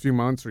the last few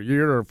months or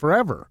year or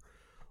forever,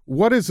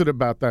 what is it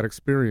about that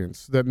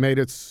experience that made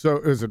it so?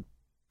 Is it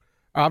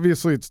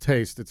obviously it's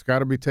taste? It's got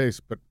to be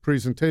taste, but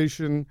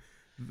presentation.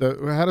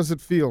 How does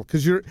it feel?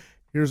 Because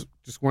here's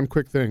just one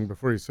quick thing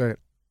before you say it.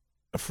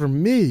 For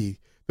me,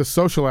 the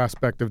social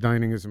aspect of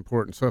dining is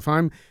important. So if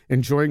I'm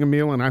enjoying a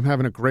meal and I'm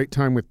having a great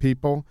time with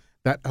people,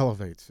 that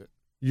elevates it.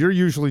 You're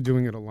usually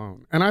doing it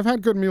alone. And I've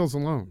had good meals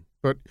alone,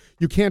 but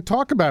you can't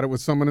talk about it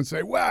with someone and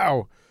say,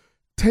 wow,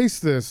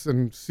 taste this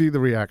and see the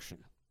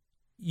reaction.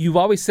 You've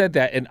always said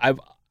that, and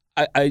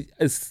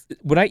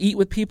when I eat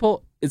with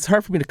people, it's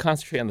hard for me to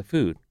concentrate on the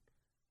food.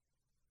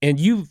 And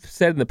you've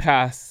said in the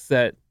past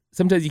that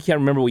sometimes you can't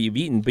remember what you've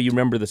eaten, but you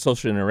remember the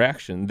social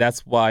interaction.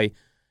 That's why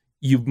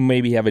you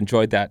maybe have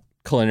enjoyed that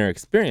culinary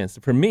experience.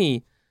 For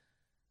me,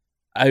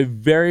 I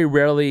very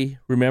rarely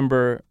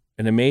remember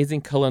an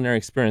amazing culinary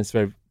experience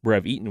where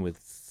I've eaten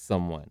with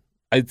someone.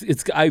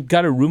 I've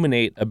got to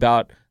ruminate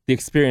about the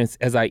experience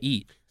as I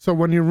eat. So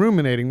when you're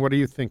ruminating, what are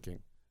you thinking?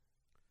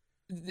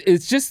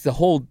 It's just the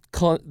whole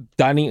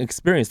dining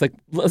experience. Like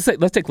let's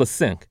take Le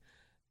Cinq.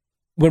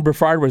 When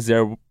Berfard was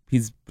there,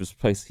 he's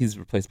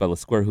replaced by Le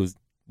Square, who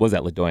was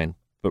at Le Doyen.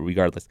 But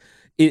regardless,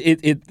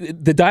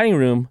 the dining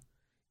room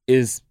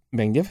is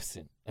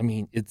magnificent. I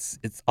mean, it's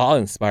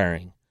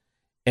awe-inspiring.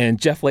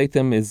 And Jeff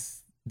Latham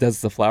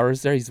does the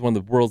flowers there. He's one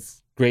of the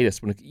world's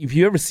greatest. If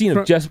you've ever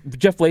seen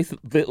Jeff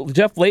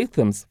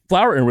Latham's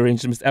flower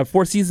arrangements at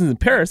Four Seasons in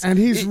Paris. And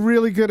he's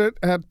really good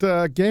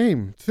at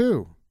game,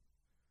 too.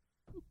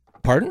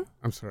 Pardon?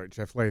 I'm sorry,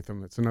 Jeff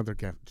Latham. It's another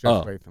Jeff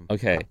Latham.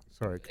 Okay.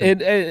 Sorry.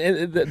 And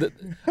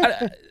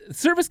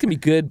service can be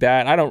good,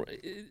 bad.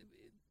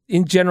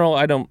 In general,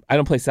 I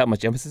don't place that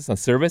much emphasis on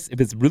service.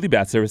 If it's really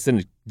bad service, then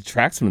it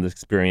detracts from the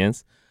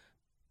experience.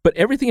 But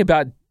everything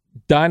about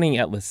dining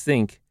at Le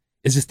Cinq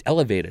is just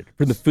elevated,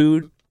 from the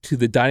food to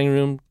the dining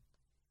room.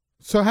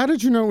 So how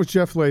did you know it was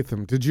Jeff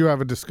Latham? Did you have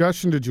a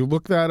discussion? Did you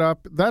look that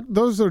up?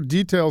 Those are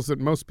details that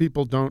most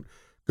people don't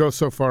go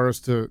so far as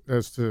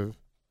to.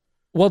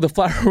 Well, the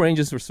flower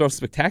arrangements were so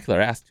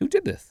spectacular. I asked, who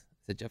did this? I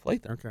said, Jeff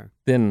Latham. Okay.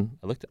 Then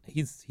I looked at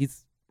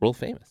he's world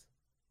famous.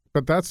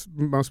 But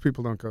most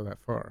people don't go that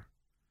far.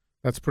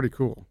 That's pretty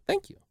cool.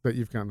 Thank you. That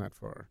you've gone that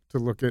far to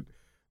look at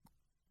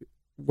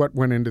what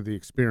went into the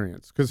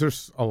experience, because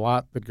there's a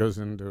lot that goes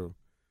into.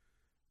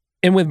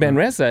 And with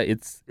Manresa,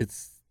 it's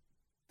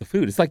the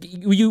food. It's like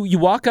you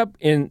walk up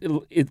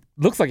and it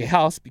looks like a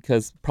house,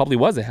 because probably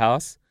was a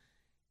house,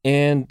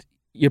 and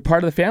you're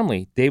part of the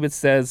family. David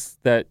says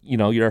that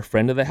you're a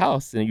friend of the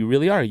house, and you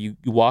really are. You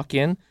walk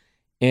in,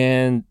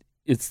 and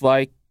it's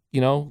like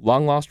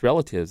long lost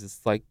relatives.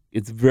 It's like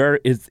it's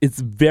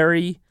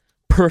very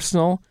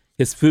personal.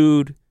 His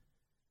food.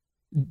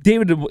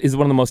 David is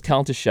one of the most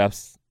talented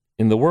chefs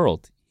in the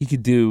world. He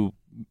could do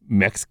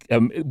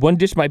one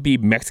dish might be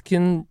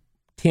Mexican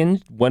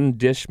tinged, one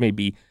dish may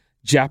be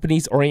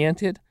Japanese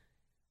oriented.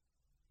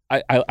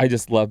 I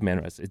just love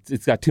Manresa.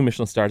 It's got 2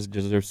 Michelin stars. It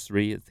deserves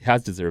 3. It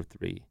has deserved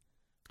 3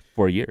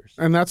 for years.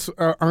 And that's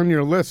on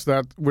your list.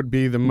 That would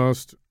be the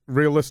most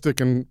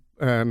realistic and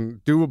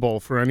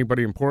doable for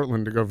anybody in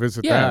Portland to go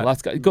visit. Yeah,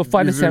 go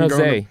find in San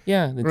Jose.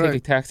 Then take a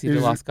taxi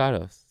to Los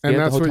Gatos. And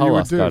that's what you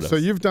would do. Gatos. So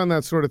you've done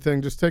that sort of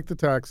thing. Just take the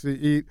taxi,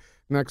 eat,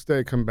 next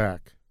day come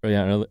back.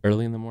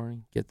 early in the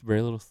morning, get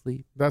very little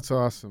sleep. That's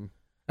awesome.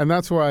 And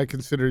that's why I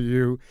consider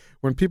you,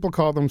 when people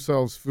call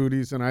themselves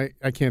foodies, and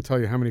I can't tell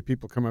you how many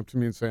people come up to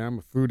me and say, I'm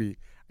a foodie.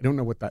 I don't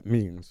know what that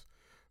means.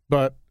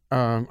 But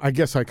I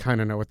guess I kind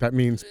of know what that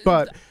means.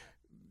 But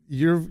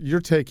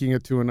you're taking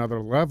it to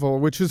another level,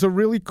 which is a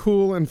really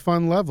cool and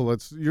fun level.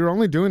 You're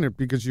only doing it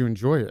because you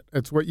enjoy it.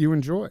 It's what you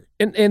enjoy.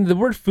 And the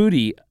word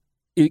foodie,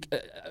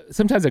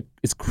 sometimes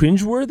it's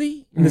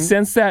cringeworthy in the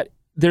sense that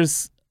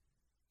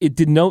it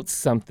denotes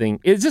something.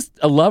 It's just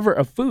a lover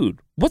of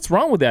food. What's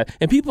wrong with that?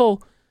 And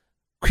people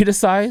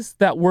criticize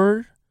that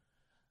word.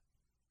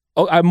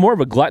 Oh, I'm more of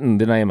a glutton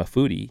than I am a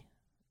foodie.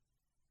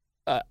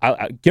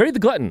 Gary the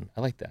Glutton,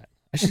 I like that.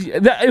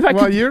 If I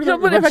could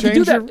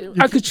do that,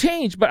 I could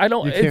change, but I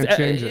don't. You can't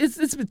change it.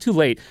 It's been too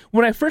late.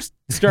 When I first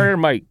started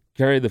my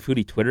Gary the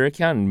Foodie Twitter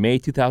account in May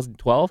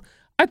 2012,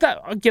 I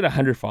thought I'd get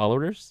 100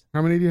 followers.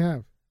 How many do you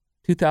have?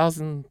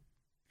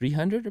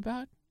 2,300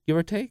 about, give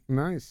or take.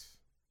 Nice.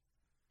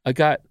 I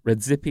got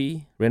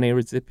Renee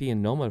Redzipi,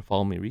 and Noma to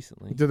follow me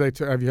recently.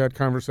 Have you had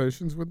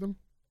conversations with them?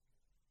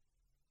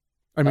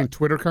 I mean,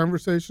 Twitter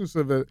conversations?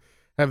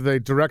 Have they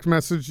direct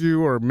messaged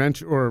you or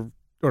mentioned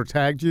or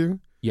tagged you?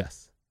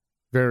 Yes.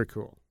 Very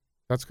cool.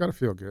 That's got to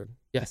feel good.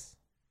 Yes.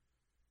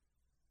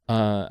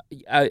 I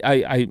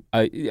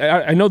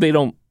know they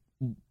don't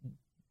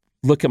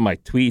look at my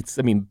tweets.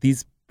 I mean,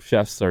 these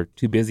chefs are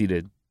too busy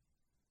to,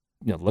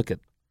 look at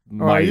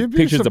my you'd be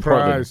pictures surprised. of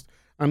Portland.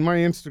 On my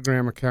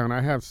Instagram account,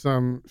 I have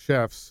some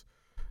chefs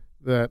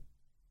that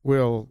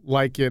will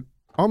like it.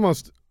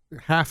 Almost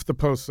half the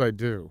posts I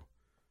do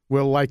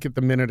will like it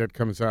the minute it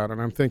comes out,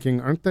 and I'm thinking,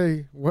 aren't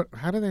they?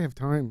 How do they have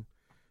time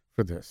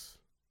for this?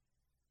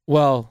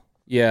 Well,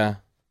 yeah,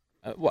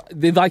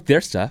 they like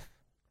their stuff.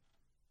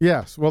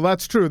 Yes, well,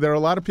 that's true. There are a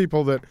lot of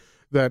people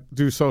that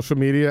do social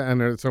media,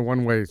 and it's a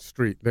one-way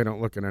street. They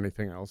don't look at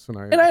anything else, and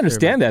I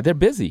understand that they're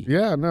busy.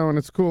 Yeah, no, and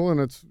it's cool, and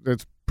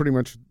it's pretty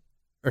much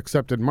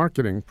accepted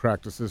marketing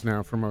practices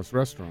now for most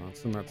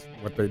restaurants, and that's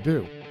what they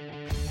do.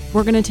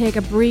 We're going to take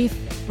a brief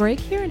break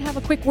here and have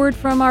a quick word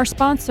from our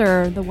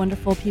sponsor, the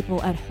wonderful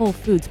people at Whole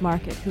Foods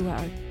Market, who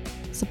are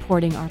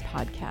supporting our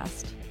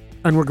podcast.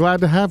 And we're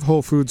glad to have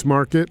Whole Foods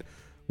Market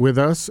with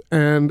us.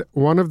 And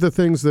one of the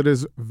things that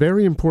is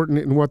very important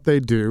in what they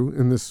do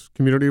in this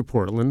community of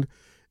Portland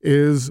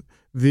is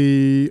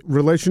the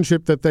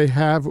relationship that they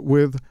have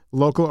with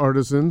local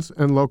artisans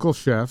and local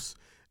chefs.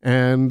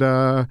 And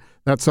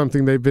that's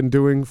something they've been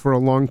doing for a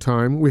long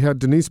time. We had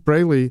Denise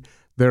Braley,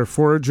 their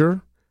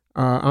forager,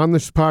 on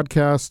this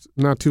podcast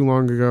not too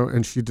long ago,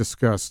 and she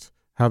discussed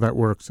how that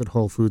works at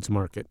Whole Foods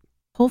Market.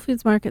 Whole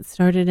Foods Market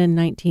started in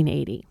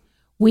 1980.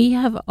 We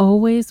have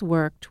always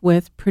worked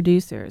with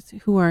producers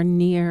who are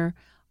near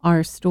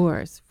our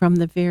stores from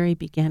the very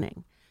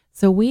beginning.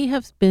 So we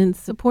have been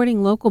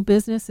supporting local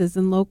businesses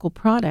and local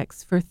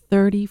products for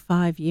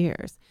 35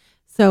 years.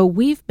 So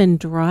we've been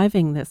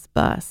driving this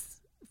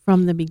bus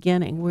from the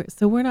beginning.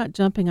 We're not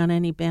jumping on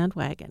any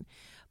bandwagon.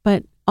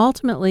 But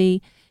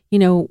ultimately,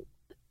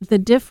 the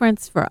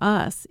difference for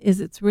us is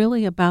it's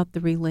really about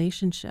the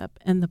relationship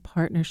and the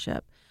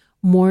partnership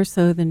more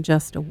so than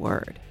just a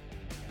word.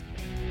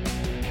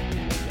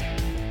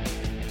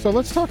 So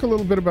let's talk a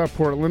little bit about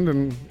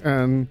Portland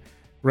and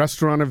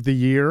Restaurant of the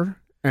Year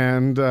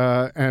and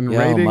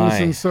ratings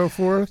and so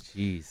forth.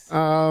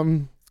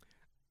 Jeez.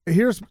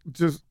 Here's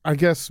just, I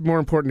guess, more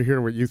important to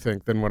hear what you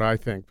think than what I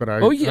think.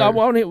 But we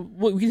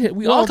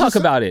all talk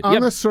about it.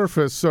 On the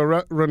surface,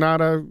 so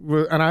Renata,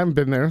 and I haven't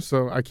been there,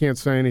 so I can't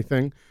say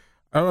anything.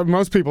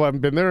 Most people haven't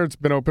been there. It's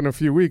been open a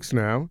few weeks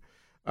now.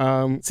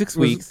 6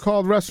 weeks. It's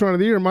called Restaurant of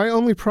the Year. My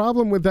only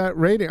problem with that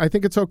rating, I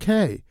think it's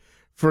okay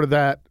for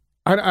that.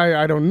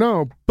 I don't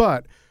know,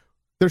 but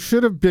there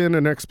should have been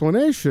an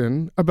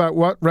explanation about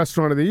what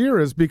Restaurant of the Year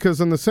is, because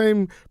in the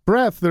same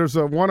breath, there's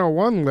a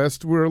 101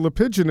 list where Le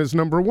Pigeon is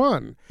number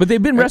one. But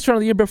they've been Restaurant of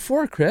the Year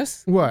before,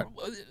 Chris. What?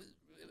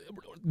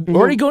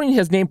 Oregonian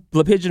has named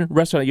Le Pigeon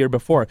Restaurant of the Year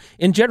before.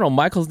 In general,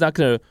 Michael's not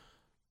going to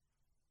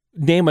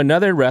name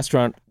another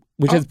restaurant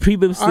which has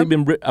previously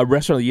been a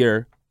Restaurant of the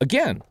Year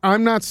again.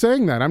 I'm not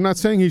saying that. I'm not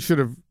saying he should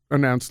have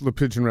announced Le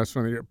Pigeon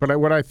Restaurant of the Year. But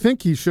what I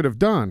think he should have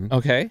done,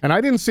 and I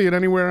didn't see it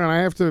anywhere, and I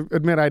have to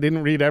admit I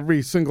didn't read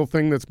every single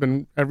thing that's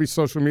been, every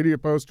social media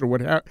post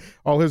or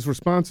all his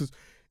responses.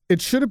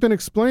 It should have been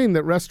explained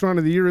that Restaurant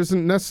of the Year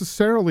isn't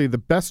necessarily the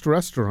best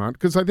restaurant,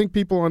 because I think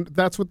people,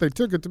 that's what they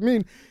took it to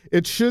mean.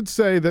 It should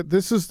say that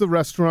this is the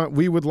restaurant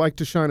we would like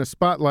to shine a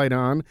spotlight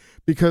on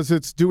because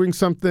it's doing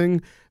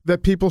something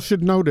that people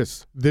should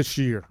notice this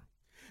year.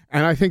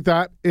 And I think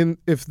that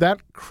if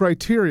that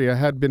criteria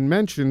had been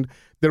mentioned,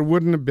 there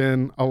wouldn't have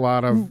been a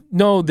lot of...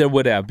 No, there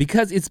would have,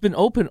 because it's been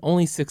open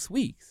only 6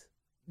 weeks.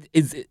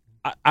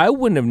 I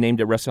wouldn't have named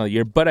it Restaurant of the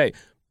Year, but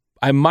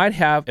I might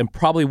have and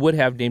probably would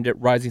have named it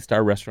Rising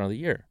Star Restaurant of the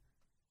Year.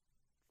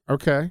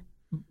 Okay.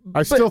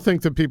 I still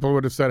think that people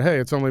would have said, hey,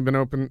 it's only been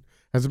open...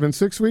 Has it been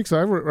 6 weeks?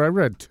 I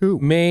read 2.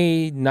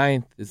 May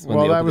 9th is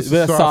when that was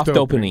a soft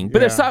opening.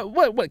 But yeah.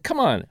 What?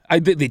 Come on.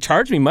 They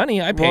charged me money.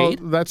 I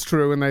paid. Well, that's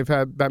true, and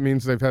that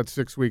means they've had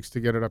 6 weeks to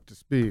get it up to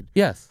speed.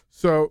 Yes.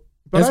 So,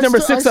 But It's number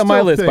 6 on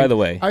my list, by the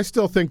way. I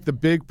still think the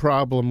big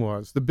problem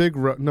was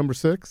number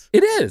 6.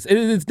 It is.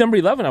 It's number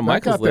 11 on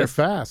Michael's got there list.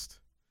 fast.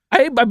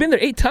 I've been there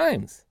 8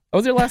 times. I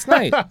was there last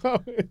night.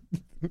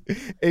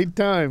 8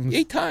 times.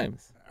 8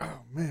 times. Oh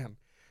man.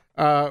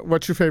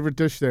 What's your favorite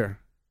dish there?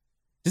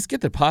 Just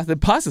get the pasta. The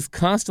pasta's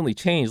constantly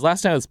changed.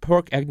 Last night was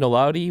pork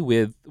agnolotti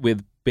with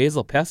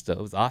basil pesto.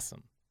 It was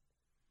awesome.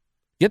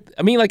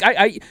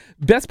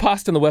 Best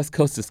pasta on the West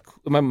Coast is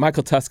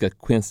Michael Tusca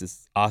Quince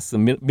is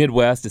awesome.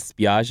 Midwest is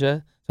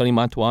Spiaggia, Tony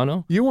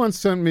Mantuano. You once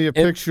sent me a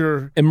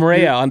picture. And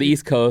Maria on the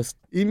East Coast.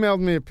 Emailed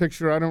me a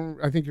picture.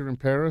 I think you're in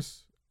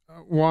Paris.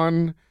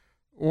 One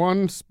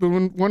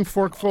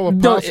forkful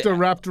of pasta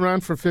wrapped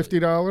around for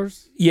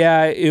 $50.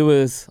 Yeah, it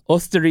was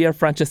Osteria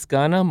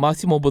Francescana,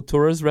 Massimo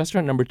Bottura's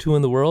restaurant, number 2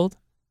 in the world.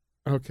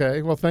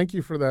 Okay, well, thank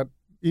you for that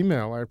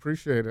email. I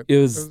appreciate it. It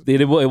was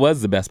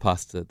the best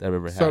pasta that I've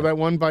ever had. So that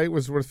one bite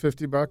was worth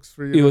 $50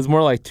 for you? It was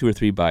more like 2 or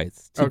 3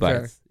 bites. 2 Okay.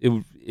 bites.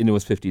 And it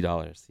was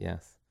 $50.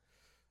 Yes,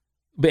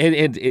 but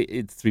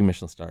it's 3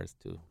 Michelin stars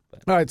too.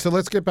 But. All right, so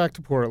let's get back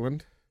to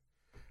Portland.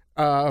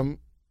 It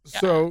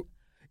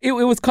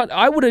was.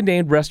 I would have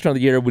named Restaurant of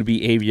the Year would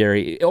be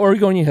Aviary.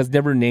 Oregonian has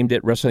never named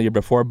it Restaurant of the Year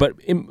before, but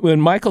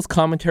when Michael's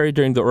commentary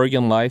during the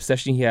Oregon Live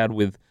session he had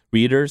with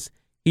readers,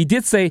 he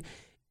did say,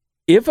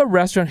 if a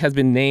restaurant has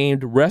been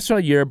named Restaurant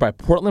of the Year by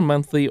Portland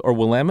Monthly or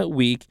Willamette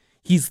Week,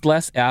 he's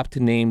less apt to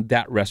name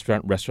that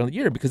restaurant Restaurant of the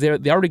Year because they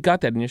already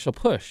got that initial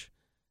push.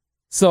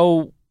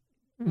 So,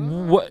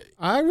 what?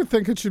 I would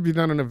think it should be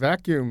done in a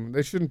vacuum.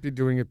 They shouldn't be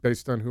doing it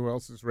based on who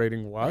else is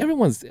rating what.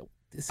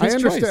 It's I his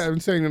understand. choice. I'm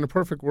saying in a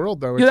perfect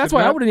world, though. Yeah, that's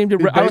why I would have named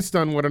it based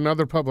on what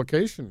another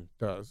publication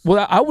does. Well,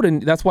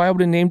 that's why I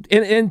would have named.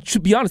 And to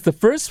be honest, the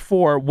first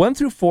 4, 1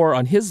 through 4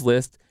 on his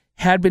list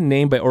had been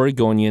named by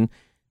Oregonian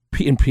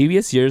in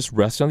previous years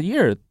Restaurant of the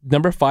Year.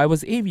 Number 5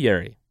 was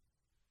Aviary.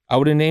 I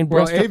would have named.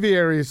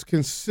 Aviary is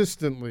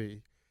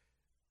consistently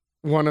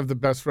one of the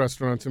best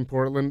restaurants in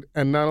Portland,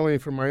 and not only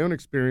from my own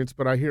experience,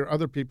 but I hear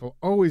other people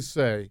always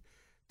say,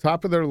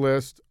 top of their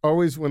list,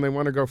 always when they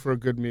want to go for a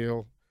good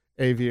meal.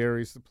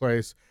 Aviary's the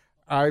place.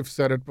 I've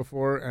said it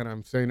before, and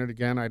I'm saying it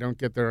again. I don't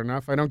get there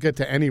enough. I don't get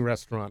to any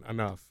restaurant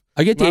enough.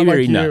 I get to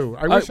Aviary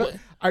enough.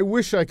 I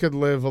wish I could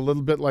live a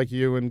little bit like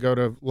you and go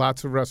to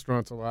lots of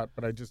restaurants a lot,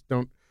 but I just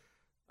don't.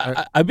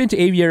 I've been to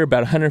Aviary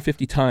about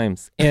 150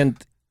 times,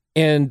 and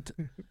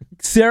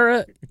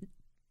Sarah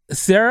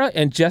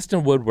and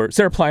Justin Woodward,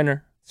 Sarah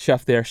Pleiner,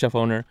 chef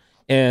owner,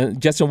 and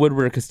Justin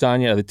Woodward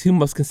Castagna are the 2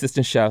 most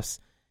consistent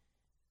chefs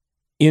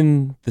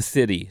in the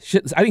city.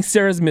 I think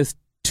Sarah's missed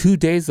 2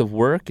 days of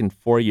work in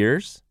 4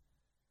 years.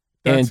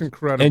 That's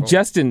incredible. And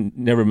Justin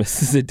never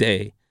misses a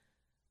day.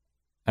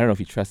 I don't know if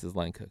he trusts his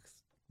line cooks.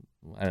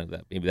 I don't know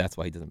that. Maybe that's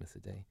why he doesn't miss a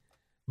day.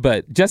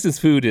 But Justin's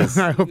food is.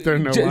 I hope there are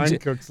no line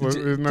cooks.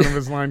 None of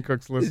his line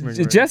cooks listening.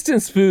 Right?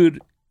 Justin's food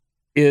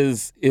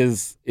is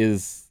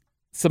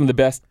some of the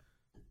best.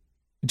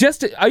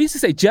 I used to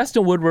say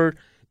Justin Woodward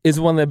is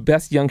one of the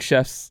best young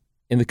chefs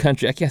in the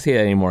country. I can't say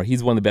that anymore.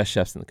 He's one of the best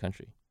chefs in the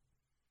country.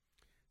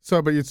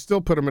 So, but you'd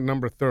still put him at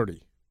number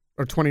 30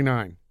 or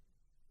 29.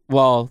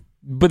 Well,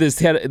 but it's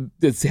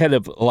head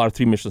of a lot of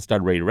 3 Michelin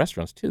star rated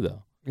restaurants too,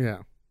 though. Yeah,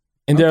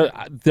 and there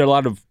are a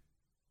lot of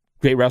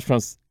great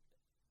restaurants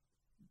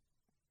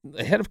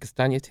ahead of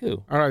Castagna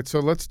too. All right, so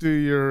let's do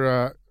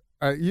your.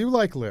 You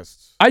like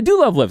lists? I do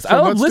love lists. So I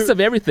love lists of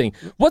everything.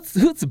 Who's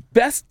the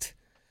best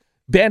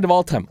band of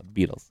all time?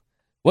 The Beatles.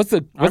 What's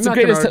the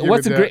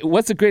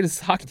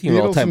greatest hockey team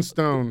of all Beatles time? and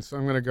Stones.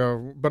 I'm gonna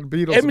go, but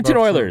Beatles. Edmonton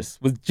Oilers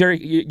with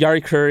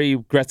Yari Curry,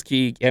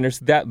 Gretzky,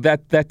 Anderson.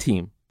 That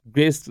team.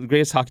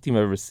 Greatest hockey team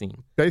I've ever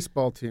seen.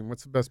 Baseball team.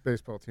 What's the best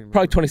baseball team?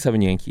 Probably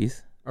 27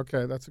 Yankees.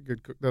 Okay, that's a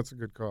good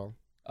call.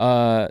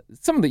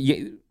 Some of the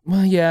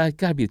it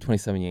gotta be the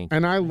 27 Yankees.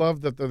 And I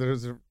love that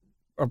there's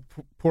a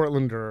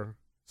Portlander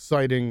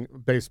citing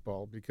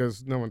baseball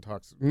because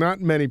not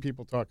many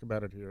people talk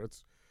about it here.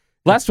 It's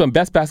last one,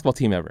 best basketball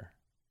team ever.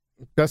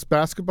 Best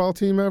basketball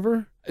team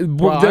ever?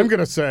 Well, I'm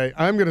gonna say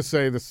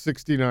the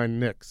 '69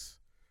 Knicks.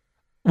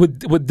 With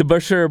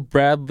DeBusschere,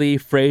 Bradley,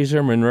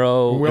 Frazier,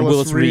 Monroe, and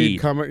Willis Reed.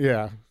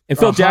 And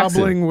Phil Jackson.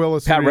 Hobbling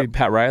Willis Reed.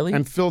 Pat Riley.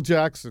 And Phil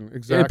Jackson,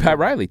 exactly. And Pat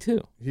Riley, too.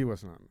 He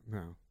wasn't on,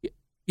 no.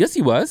 Yes,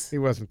 he was. He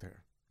wasn't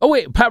there. Oh,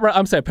 wait,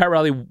 I'm sorry, Pat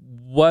Riley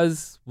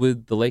was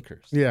with the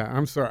Lakers. Yeah,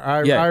 I'm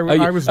sorry.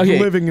 I was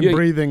living and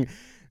breathing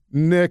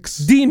Knicks,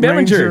 Dean Memminger.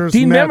 Rangers,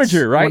 Dean Nets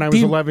Memminger, right? when I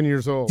was 11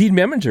 years old. Dean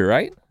Memminger,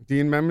 right?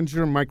 Dean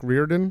Memminger, Mike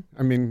Reardon.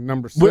 I mean,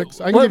 number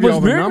 6. I can give you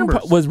all the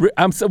numbers.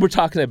 We're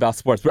talking about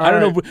sports, but I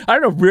don't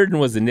know if Reardon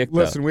was a Knick.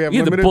 Listen, we have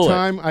limited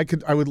time.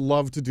 I would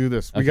love to do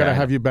this. We got to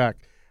have you back.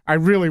 I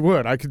really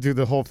would. I could do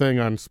the whole thing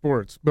on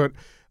sports. But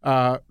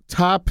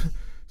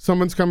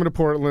someone's coming to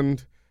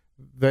Portland.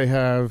 They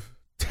have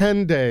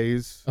 10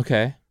 days.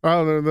 Okay.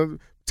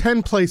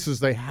 10 places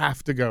they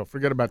have to go.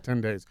 Forget about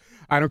 10 days.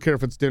 I don't care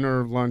if it's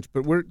dinner or lunch,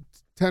 but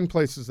 10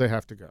 places they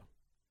have to go.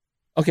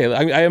 Okay,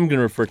 I am going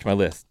to refer to my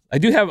list. I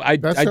do have.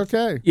 That's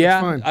okay. Yeah,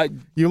 that's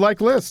fine. You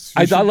like lists.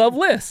 I love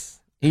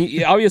lists,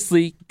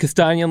 Obviously,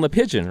 Castagna and La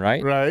Pigeon,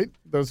 right? Right.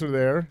 Those are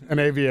there. And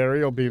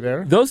Aviary will be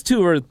there. Those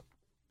two are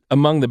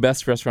among the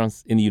best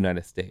restaurants in the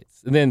United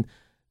States. And then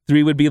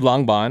 3 would be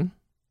Long Bon.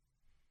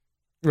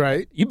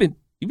 Right. You've been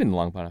to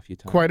Long Bon a few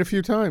times. Quite a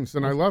few times,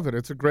 and I love it.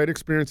 It's a great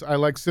experience. I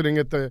like sitting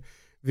at the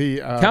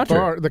Counter.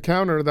 bar, the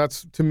counter.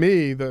 That's, to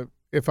me,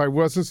 if I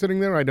wasn't sitting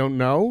there, I don't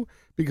know,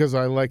 because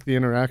I like the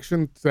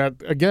interaction.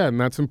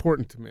 That's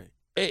important to me.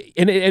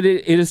 And it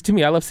is to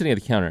me. I love sitting at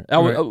the counter. I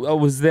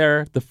was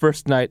there the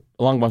first night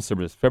Long Bon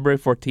service, February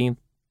 14th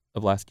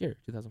of last year,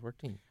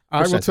 2014.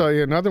 I will tell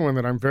you another one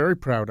that I'm very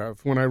proud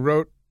of. When I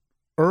wrote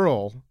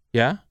Earl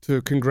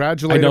to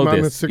congratulate him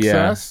on the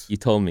success, you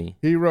told me.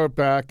 He wrote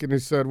back and he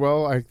said,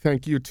 well, I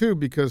thank you too,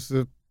 because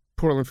the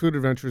Portland Food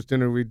Adventures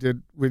dinner we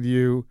did with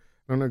you,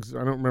 I don't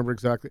remember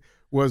exactly,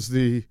 was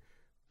the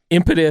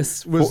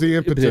impetus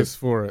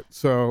for it.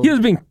 So he was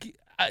being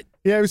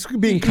he was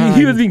being kind.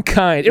 He was being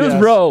kind. It was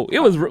Roe. It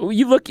was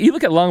you look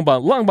at Long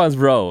Bon. Long Bon's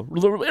Roe.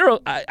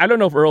 I don't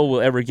know if Earl will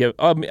ever give.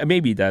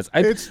 Maybe he does.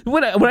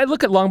 When I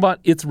look at Long Bon,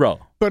 it's Roe.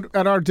 But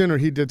at our dinner,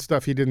 he did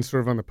stuff he didn't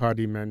serve on the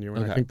Pardee menu,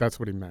 and I think that's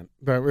what he meant.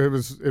 That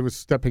it was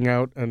stepping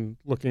out and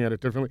looking at it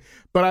differently.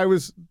 But I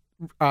was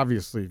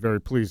obviously very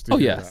pleased to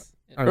hear that.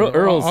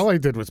 Earl's, all I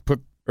did was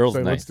Earl's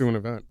say, nice. let's do an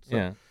event.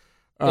 So,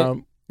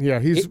 yeah.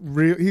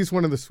 He's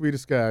one of the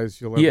sweetest guys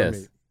you'll ever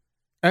meet.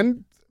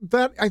 And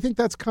I think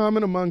that's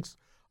common amongst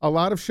a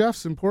lot of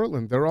chefs in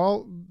Portland. They're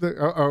all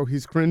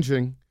he's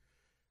cringing.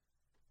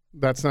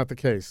 That's not the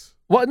case.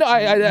 Well, no,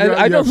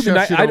 I know who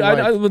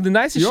the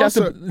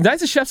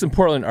nicest chefs in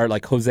Portland are,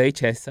 like Jose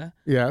Chesa.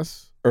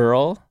 Yes.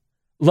 Earl.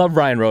 Love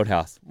Ryan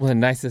Roadhouse. One of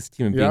the nicest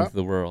human beings in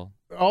the world.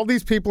 All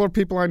these people are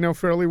people I know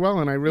fairly well,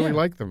 and I really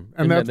like them.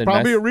 And that's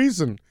probably a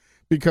reason,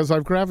 because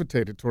I've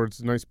gravitated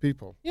towards nice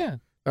people. Yeah.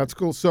 That's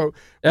cool. So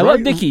I love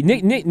Nikki.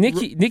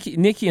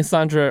 Nikki and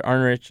Sandra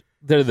Arnerich.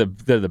 They're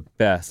the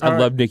best. I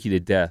love Nikki to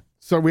death.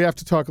 So we have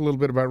to talk a little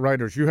bit about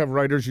writers. You have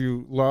writers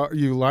you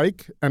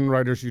like and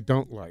writers you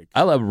don't like.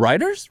 I love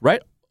writers,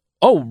 right?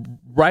 Oh,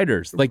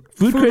 writers like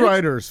food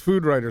critics?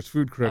 Food writers,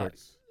 food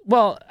critics.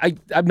 Well,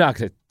 I'm not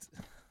gonna.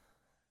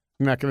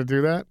 You're not gonna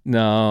do that?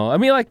 No, I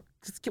mean, like,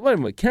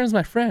 Karen's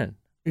my friend.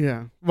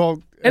 Yeah.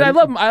 Well, and I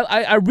love him.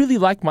 I really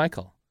like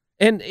Michael.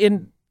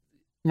 And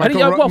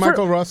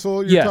Michael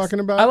Russell, you're talking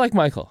about? I like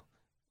Michael.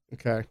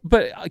 Okay.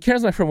 But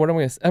Karen's my friend. What am I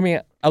going to say? I mean,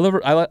 I love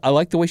her. I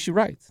like the way she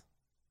writes.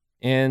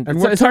 And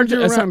what turned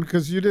you around?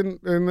 Because you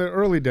didn't, in the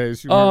early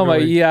days, you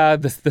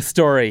the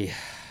story.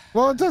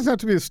 Well, it doesn't have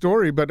to be a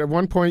story, but at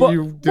one point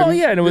you didn't. Well,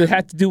 yeah, and it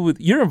had to do with,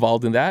 you're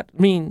involved in that.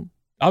 I mean,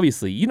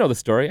 obviously, you know the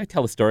story. I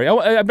tell the story. I'm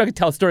not going to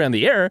tell a story on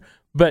the air,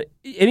 but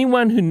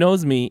anyone who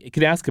knows me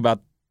can ask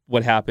about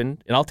what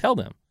happened, and I'll tell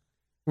them.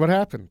 What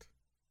happened?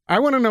 I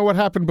want to know what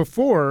happened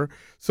before,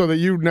 so that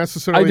you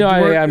necessarily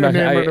weren't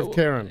enamored of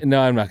Karen. No,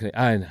 I'm not going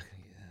to.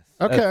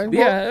 Okay.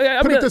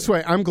 Put it this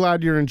way. I'm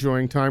glad you're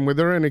enjoying time with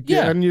her, and it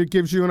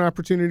gives you an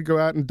opportunity to go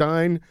out and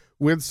dine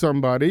with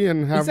somebody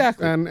and have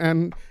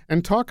and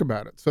talk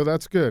about it. So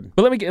that's good.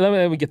 But let me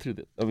get through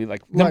this. I mean,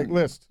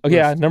 list. Okay,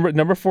 yeah.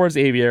 Number 4 is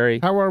Aviary.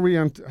 How are we,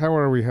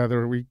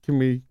 Heather? Can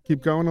we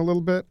keep going a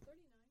little bit?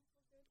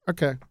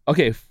 Okay.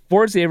 Okay.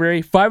 4 is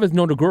Aviary. 5 is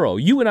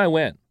Nodoguro. You and I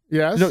went.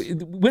 Yes.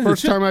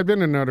 First time I've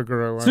been in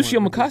Nodoguro. Sushi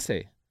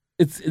Omakase.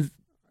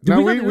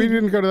 We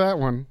didn't go to that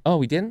one. Oh,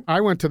 we didn't? I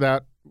went to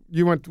that.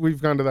 You went.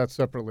 We've gone to that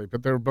separately,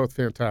 but they were both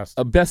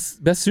fantastic.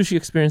 Best sushi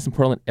experience in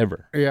Portland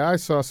ever. Yeah, I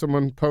saw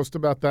someone post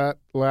about that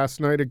last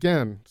night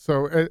again.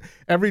 So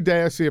every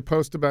day I see a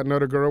post about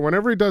Nodoguro.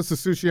 Whenever he does the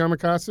sushi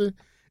omakase,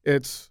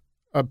 it's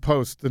a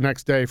post the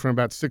next day from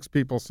about 6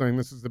 people saying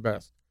this is the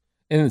best.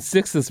 And then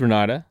 6 is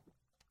Renata.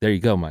 There you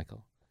go,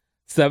 Michael.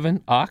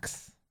 7,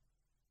 Ox.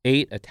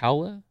 8,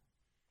 Ataula.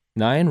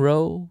 9,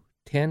 Roe.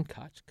 10,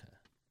 Kachka.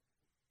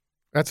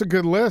 That's a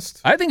good list.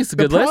 I think it's a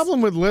good list. The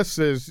problem with lists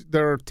is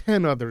there are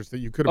 10 others that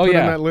you could have put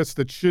on that list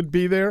that should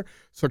be there.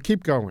 So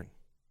keep going.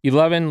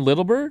 11,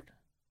 Little Bird.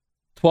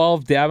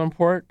 12,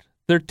 Davenport.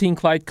 13,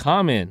 Clyde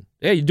Common.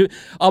 Yeah, you do.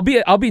 I'll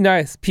be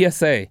nice.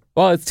 PSA.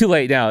 Well, it's too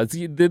late now.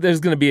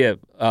 There's going to be a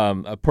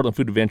Portland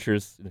Food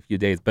Adventures in a few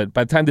days, but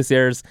by the time this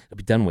airs, it'll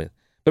be done with.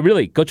 But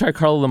really, go try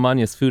Carlo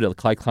Lamagna's food at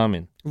Clyde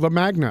Common. La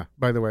Magna,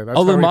 by the way. That's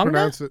how you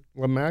pronounce it.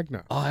 La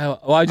Magna.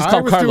 I just call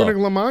him Carlo. I was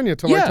doing La Magna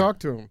until I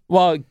talked to him.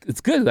 Well,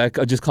 it's good. I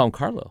just call him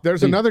Carlo.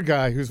 There's another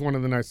guy who's one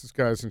of the nicest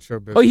guys in show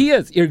business. Oh, he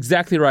is. You're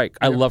exactly right.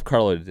 I love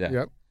Carlo to death.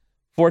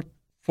 Yep.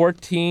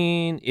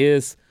 14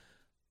 is,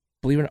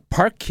 believe it or not,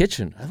 Park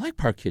Kitchen. I like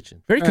Park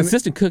Kitchen. Very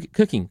consistent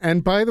cooking.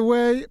 And by the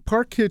way,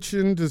 Park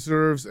Kitchen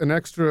deserves an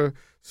extra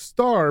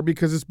star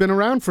because it's been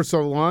around for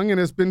so long and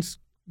has been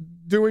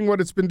doing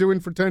what it's been doing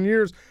for 10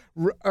 years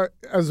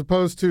as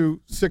opposed to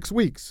 6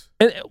 weeks.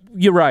 And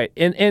you're right.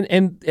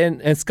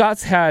 And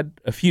Scott's had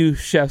a few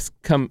chefs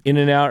come in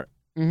and out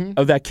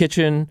of that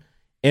kitchen,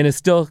 and it's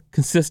still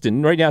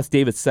consistent. Right now it's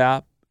David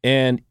Sapp,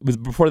 and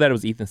before that it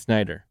was Ethan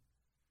Snyder.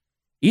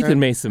 Ethan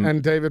made some...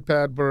 And David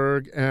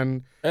Padberg,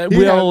 and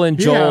Will and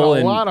Joel. He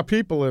had a lot of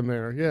people in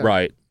there, yeah.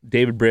 Right.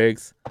 David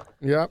Briggs.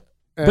 Yep.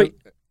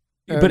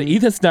 But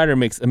Ethan Snyder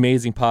makes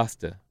amazing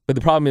pasta. But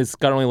the problem is,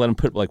 Scott only let him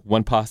put like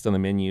one pasta on the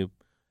menu.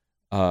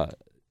 So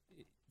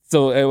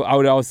I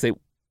would always say,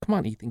 "Come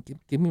on, Ethan,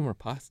 give me more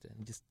pasta."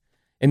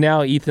 And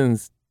now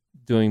Ethan's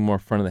doing more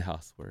front of the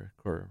house work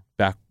or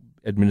back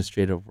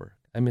administrative work.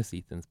 I miss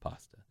Ethan's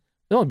pasta.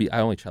 I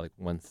only try like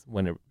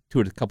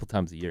a couple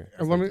times a year.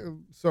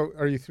 So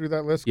are you through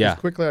that list? 'Cause Yeah.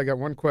 quickly, I got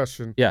one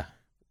question. Yeah.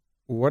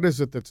 What is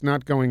it that's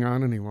not going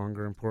on any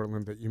longer in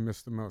Portland that you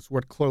miss the most?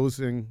 What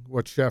closing?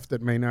 What chef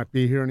that may not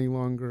be here any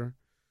longer?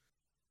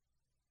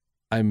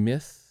 I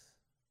miss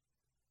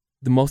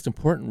the most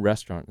important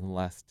restaurant in the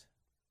last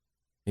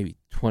maybe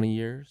 20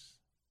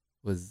 years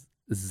was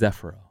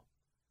Zafiro.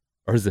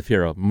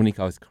 Monique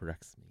always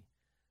corrects me.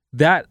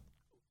 That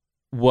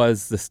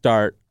was the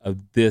start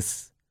of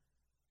this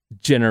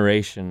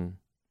generation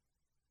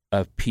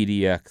of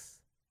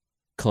PDX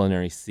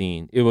culinary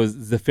scene. It was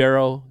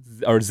Zafiro,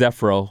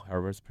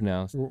 however it's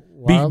pronounced.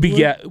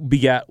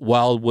 Begat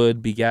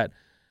Wildwood, begat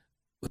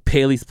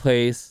Paley's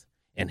Place,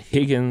 and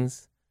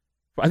Higgins.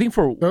 I think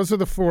those are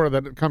the four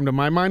that come to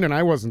my mind, and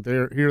I wasn't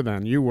here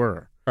then. You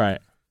were.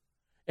 Right.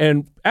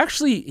 And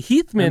actually,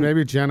 Heathman. And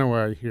maybe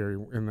Genoa here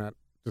in that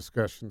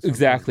discussion.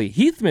 Exactly.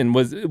 Heathman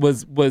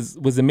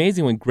was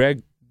amazing when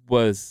Greg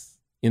was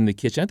in the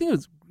kitchen. I think it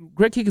was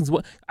Greg Higgins.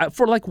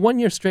 For like 1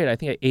 year straight, I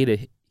think I ate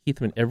a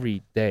Heathman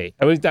every day.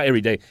 I mean, not every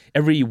day,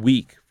 every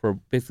week for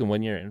basically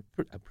 1 year. And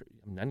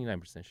I'm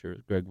 99% sure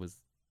Greg was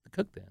the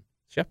cook then,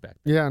 chef back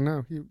then. Yeah,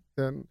 no.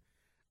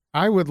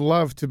 I would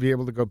love to be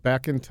able to go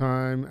back in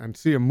time and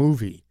see a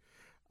movie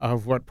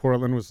of what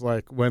Portland was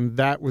like when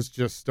that was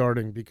just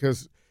starting,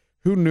 because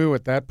who knew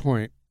at that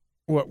point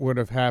what would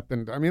have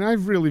happened? I mean, I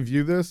really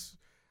view it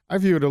a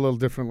little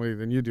differently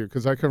than you do,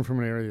 because I come from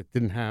an area that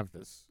didn't have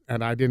this,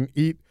 and I didn't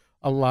eat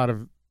a lot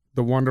of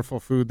the wonderful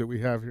food that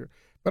we have here.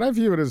 But I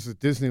view it as a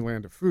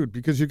Disneyland of food,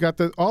 because you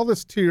got all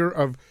this tier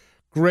of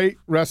great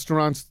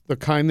restaurants, the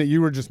kind that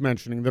you were just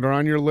mentioning, that are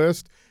on your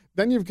list.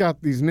 Then you've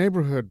got these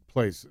neighborhood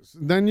places.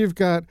 Then you've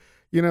got,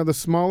 the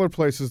smaller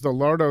places, the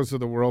Lardos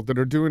of the world that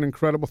are doing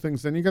incredible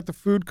things. Then you got the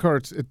food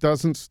carts. It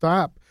doesn't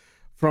stop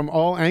from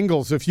all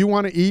angles. If you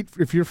want to eat,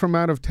 if you're from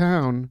out of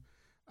town,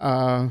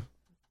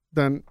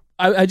 then...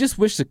 I just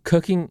wish the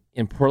cooking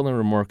in Portland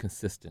were more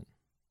consistent.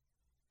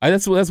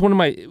 That's one of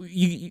my...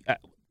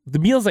 the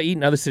meals I eat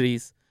in other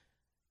cities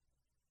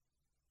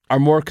are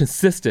more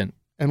consistent.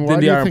 And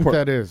why do you think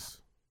that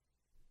is?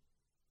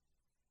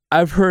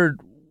 I've heard...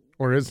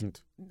 Or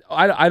isn't?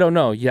 I don't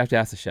know. You have to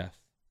ask the chef.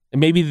 And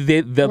maybe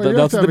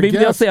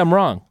they'll say I'm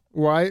wrong.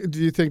 Why do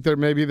you think that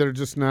maybe they're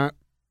just not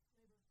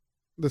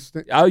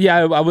the Oh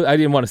yeah, I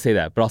didn't want to say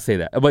that, but I'll say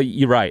that. But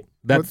you're right.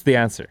 That's the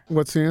answer.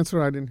 What's the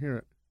answer? I didn't hear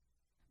it.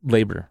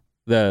 Labor.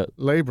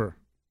 Labor.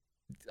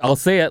 I'll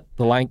say it.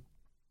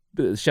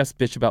 The chef's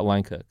bitch about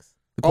line cooks.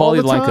 The quality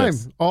of line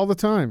cooks. All the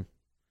time.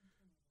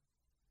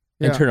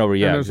 And turnover,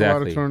 yeah, and there's exactly. a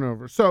lot of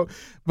turnover. So,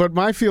 but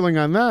my feeling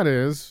on that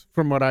is,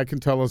 from what I can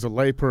tell as a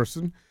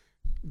layperson,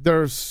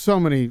 there's so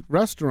many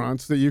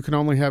restaurants that you can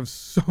only have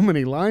so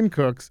many line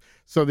cooks,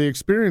 so the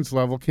experience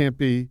level can't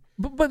be.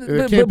 But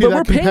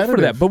we're paying for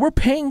that. But we're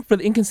paying for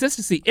the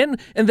inconsistency, and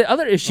the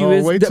other issue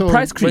is the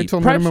price creep. Wait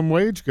till minimum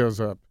wage goes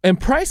up. And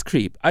price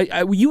creep.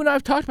 You and I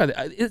have talked about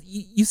it.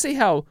 You say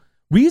how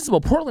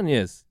reasonable Portland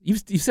is. You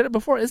said it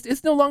before.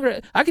 It's no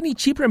longer. I can eat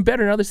cheaper and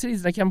better in other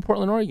cities than I can in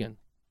Portland, Oregon.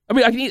 I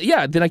mean, I can eat.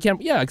 Yeah, then I can.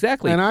 Yeah,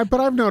 exactly. But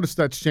I've noticed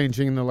that's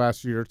changing in the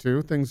last year or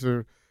two. Things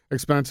are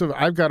expensive.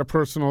 I've got a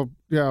personal.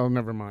 Yeah,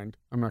 never mind.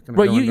 I'm not going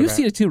to. Right, you've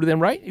seen it too,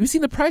 then, right? You've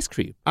seen the price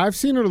creep. I've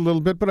seen it a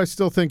little bit, but I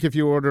still think if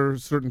you order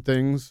certain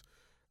things,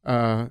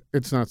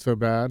 it's not so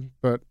bad.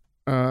 But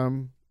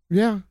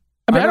yeah,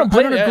 I mean, I don't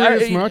agree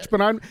as much.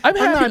 But I'm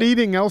not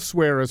eating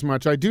elsewhere as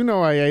much. I do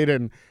know I ate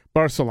in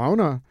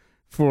Barcelona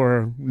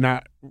for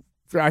not.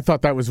 I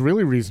thought that was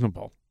really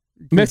reasonable.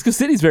 Mexico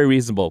City's very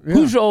reasonable. Yeah.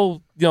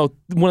 Pujol,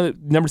 one of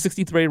the number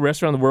 63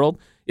 restaurant in the world,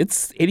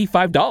 it's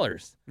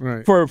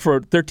 $85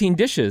 for 13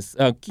 dishes.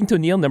 Quinto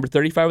Neal, number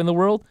 35 in the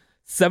world,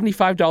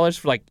 $75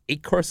 for like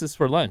 8 courses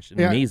for lunch.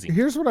 Amazing.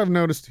 Here's what I've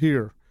noticed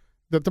here,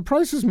 that the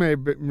prices may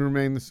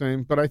remain the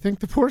same, but I think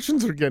the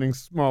portions are getting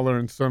smaller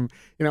in some.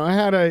 I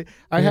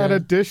had a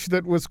dish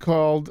that was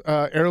called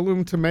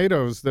heirloom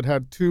tomatoes that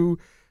had 2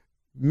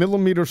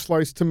 millimeter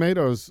sliced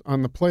tomatoes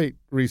on the plate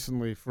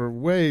recently for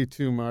way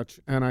too much,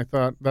 and I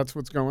thought that's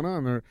what's going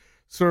on. They're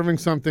serving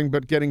something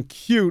but getting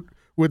cute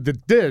with the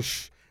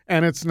dish,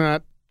 and it's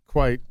not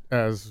quite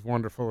as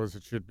wonderful as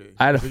it should be.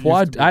 I had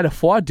a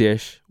foie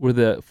dish where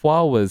the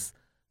foie was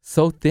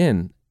so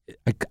thin,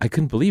 I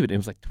couldn't believe it. It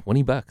was like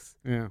 $20.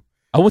 Yeah.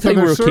 I won't tell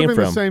you where it came from. They're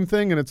serving the same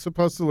thing, and it's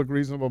supposed to look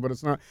reasonable, but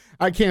it's not.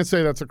 I can't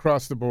say that's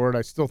across the board.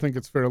 I still think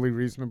it's fairly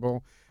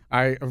reasonable.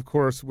 I, of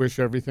course, wish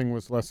everything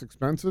was less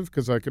expensive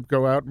because I could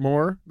go out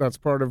more. That's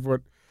part of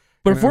what.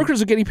 But if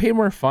workers are getting paid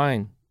more,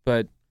 fine.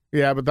 But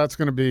yeah, but that's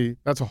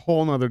a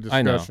whole nother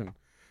discussion. I know.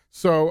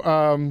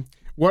 So,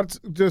 what's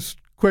just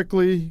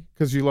quickly,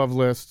 because you love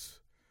lists,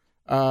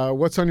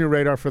 What's on your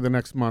radar for the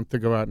next month to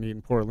go out and eat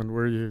in Portland?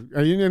 Where you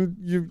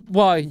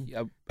Well,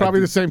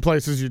 the same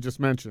places you just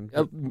mentioned.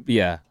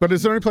 Yeah. But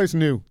is there any place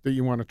new that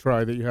you want to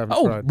try that you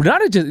haven't tried?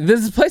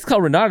 There's a place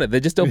called Renata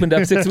that just opened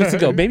up 6 weeks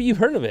ago. Maybe you've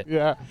heard of it.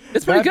 Yeah.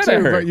 It's pretty good, I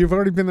heard. But you've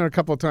already been there a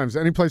couple of times.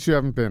 Any place you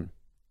haven't been?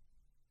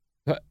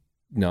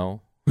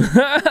 No.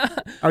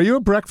 Are you a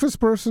breakfast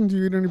person? Do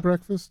you eat any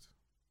breakfast?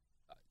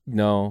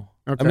 No.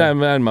 Okay. I'm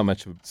not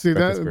much of a See,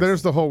 breakfast person.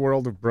 there's the whole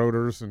world of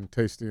Broders and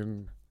Tasty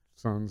and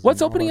Sons.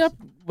 What's opening up?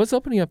 What's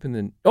opening up in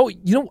the... Oh,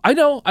 I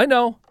know.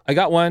 I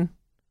got one.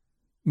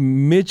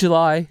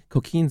 Mid-July,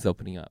 Coquine's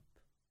opening up.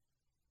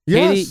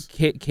 Yes.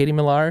 Katie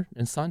Millard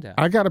and Sandow.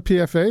 I got a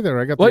PFA there.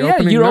 I got the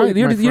opening night.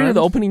 You're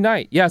the opening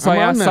night. Yeah, so I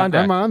asked Sandow.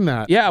 I'm on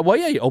that. Yeah,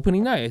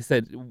 opening night. I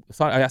said,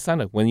 I asked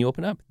Sandow, when you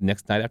open up?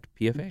 Next night after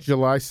PFA.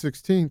 July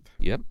 16th.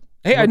 Yep.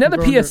 Hey,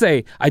 another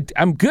PSA.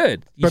 I'm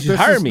good. You should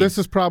hire me. This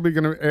is probably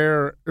going to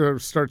air or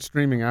start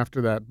streaming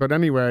after that. But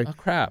anyway, oh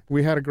crap,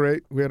 we had a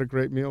great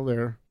meal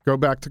there. Go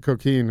back to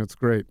Coquine. It's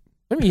great.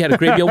 I mean, you had a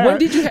great meal. When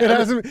did you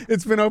have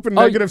It's been open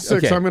 -6.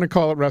 Okay. I'm going to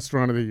call it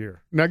Restaurant of the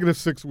Year.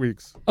 -6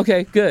 weeks.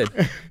 Okay, good.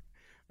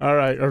 All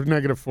right, or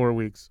 -4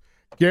 weeks.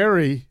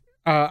 Gary,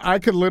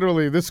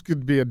 this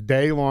could be a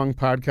day-long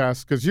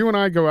podcast because you and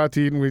I go out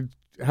to eat and we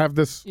have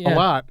this a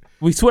lot.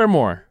 We swear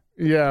more.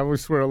 Yeah, we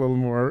swear a little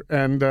more,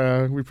 and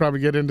we probably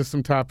get into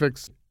some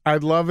topics.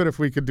 I'd love it if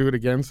we could do it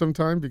again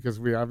sometime because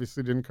we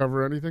obviously didn't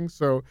cover anything.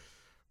 So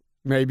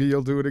maybe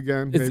you'll do it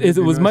again. It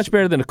was much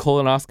better than a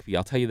colonoscopy.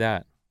 I'll tell you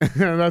that.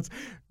 That's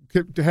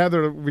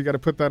Heather. We got to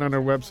put that on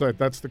our website.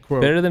 That's the quote.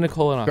 Better than a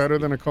colonoscopy. Better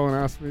than a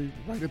colonoscopy.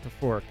 Right at the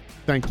fork.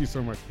 Thank you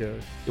so much, Gary.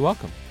 You're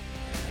welcome.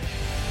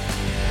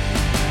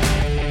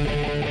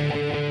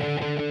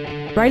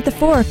 Right at the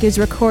Fork is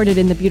recorded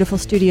in the beautiful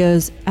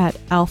studios at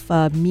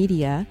Alpha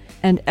Media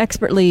and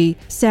expertly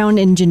sound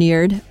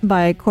engineered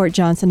by Court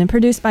Johnson and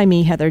produced by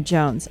me, Heather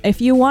Jones.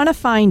 If you want to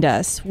find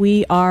us,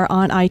 we are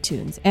on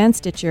iTunes and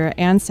Stitcher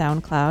and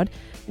SoundCloud.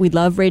 We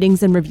love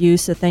ratings and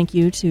reviews, so thank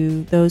you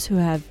to those who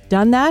have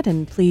done that,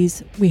 and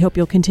please, we hope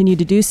you'll continue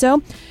to do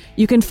so.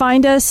 You can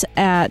find us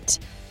at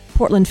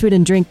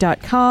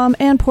portlandfoodanddrink.com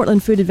and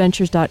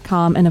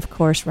portlandfoodadventures.com, and of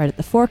course,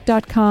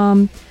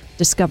 rightatthefork.com.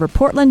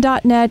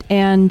 discoverportland.net,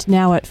 and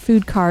now at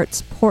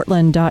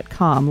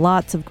foodcartsportland.com.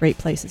 Lots of great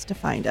places to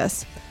find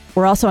us.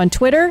 We're also on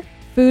Twitter,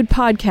 Food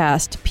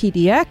Podcast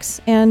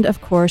PDX, and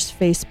of course,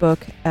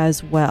 Facebook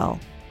as well.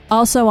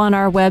 Also on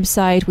our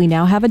website, we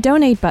now have a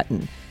donate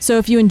button. So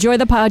if you enjoy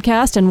the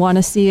podcast and want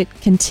to see it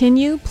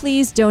continue,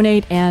 please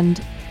donate,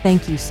 and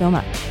thank you so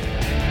much.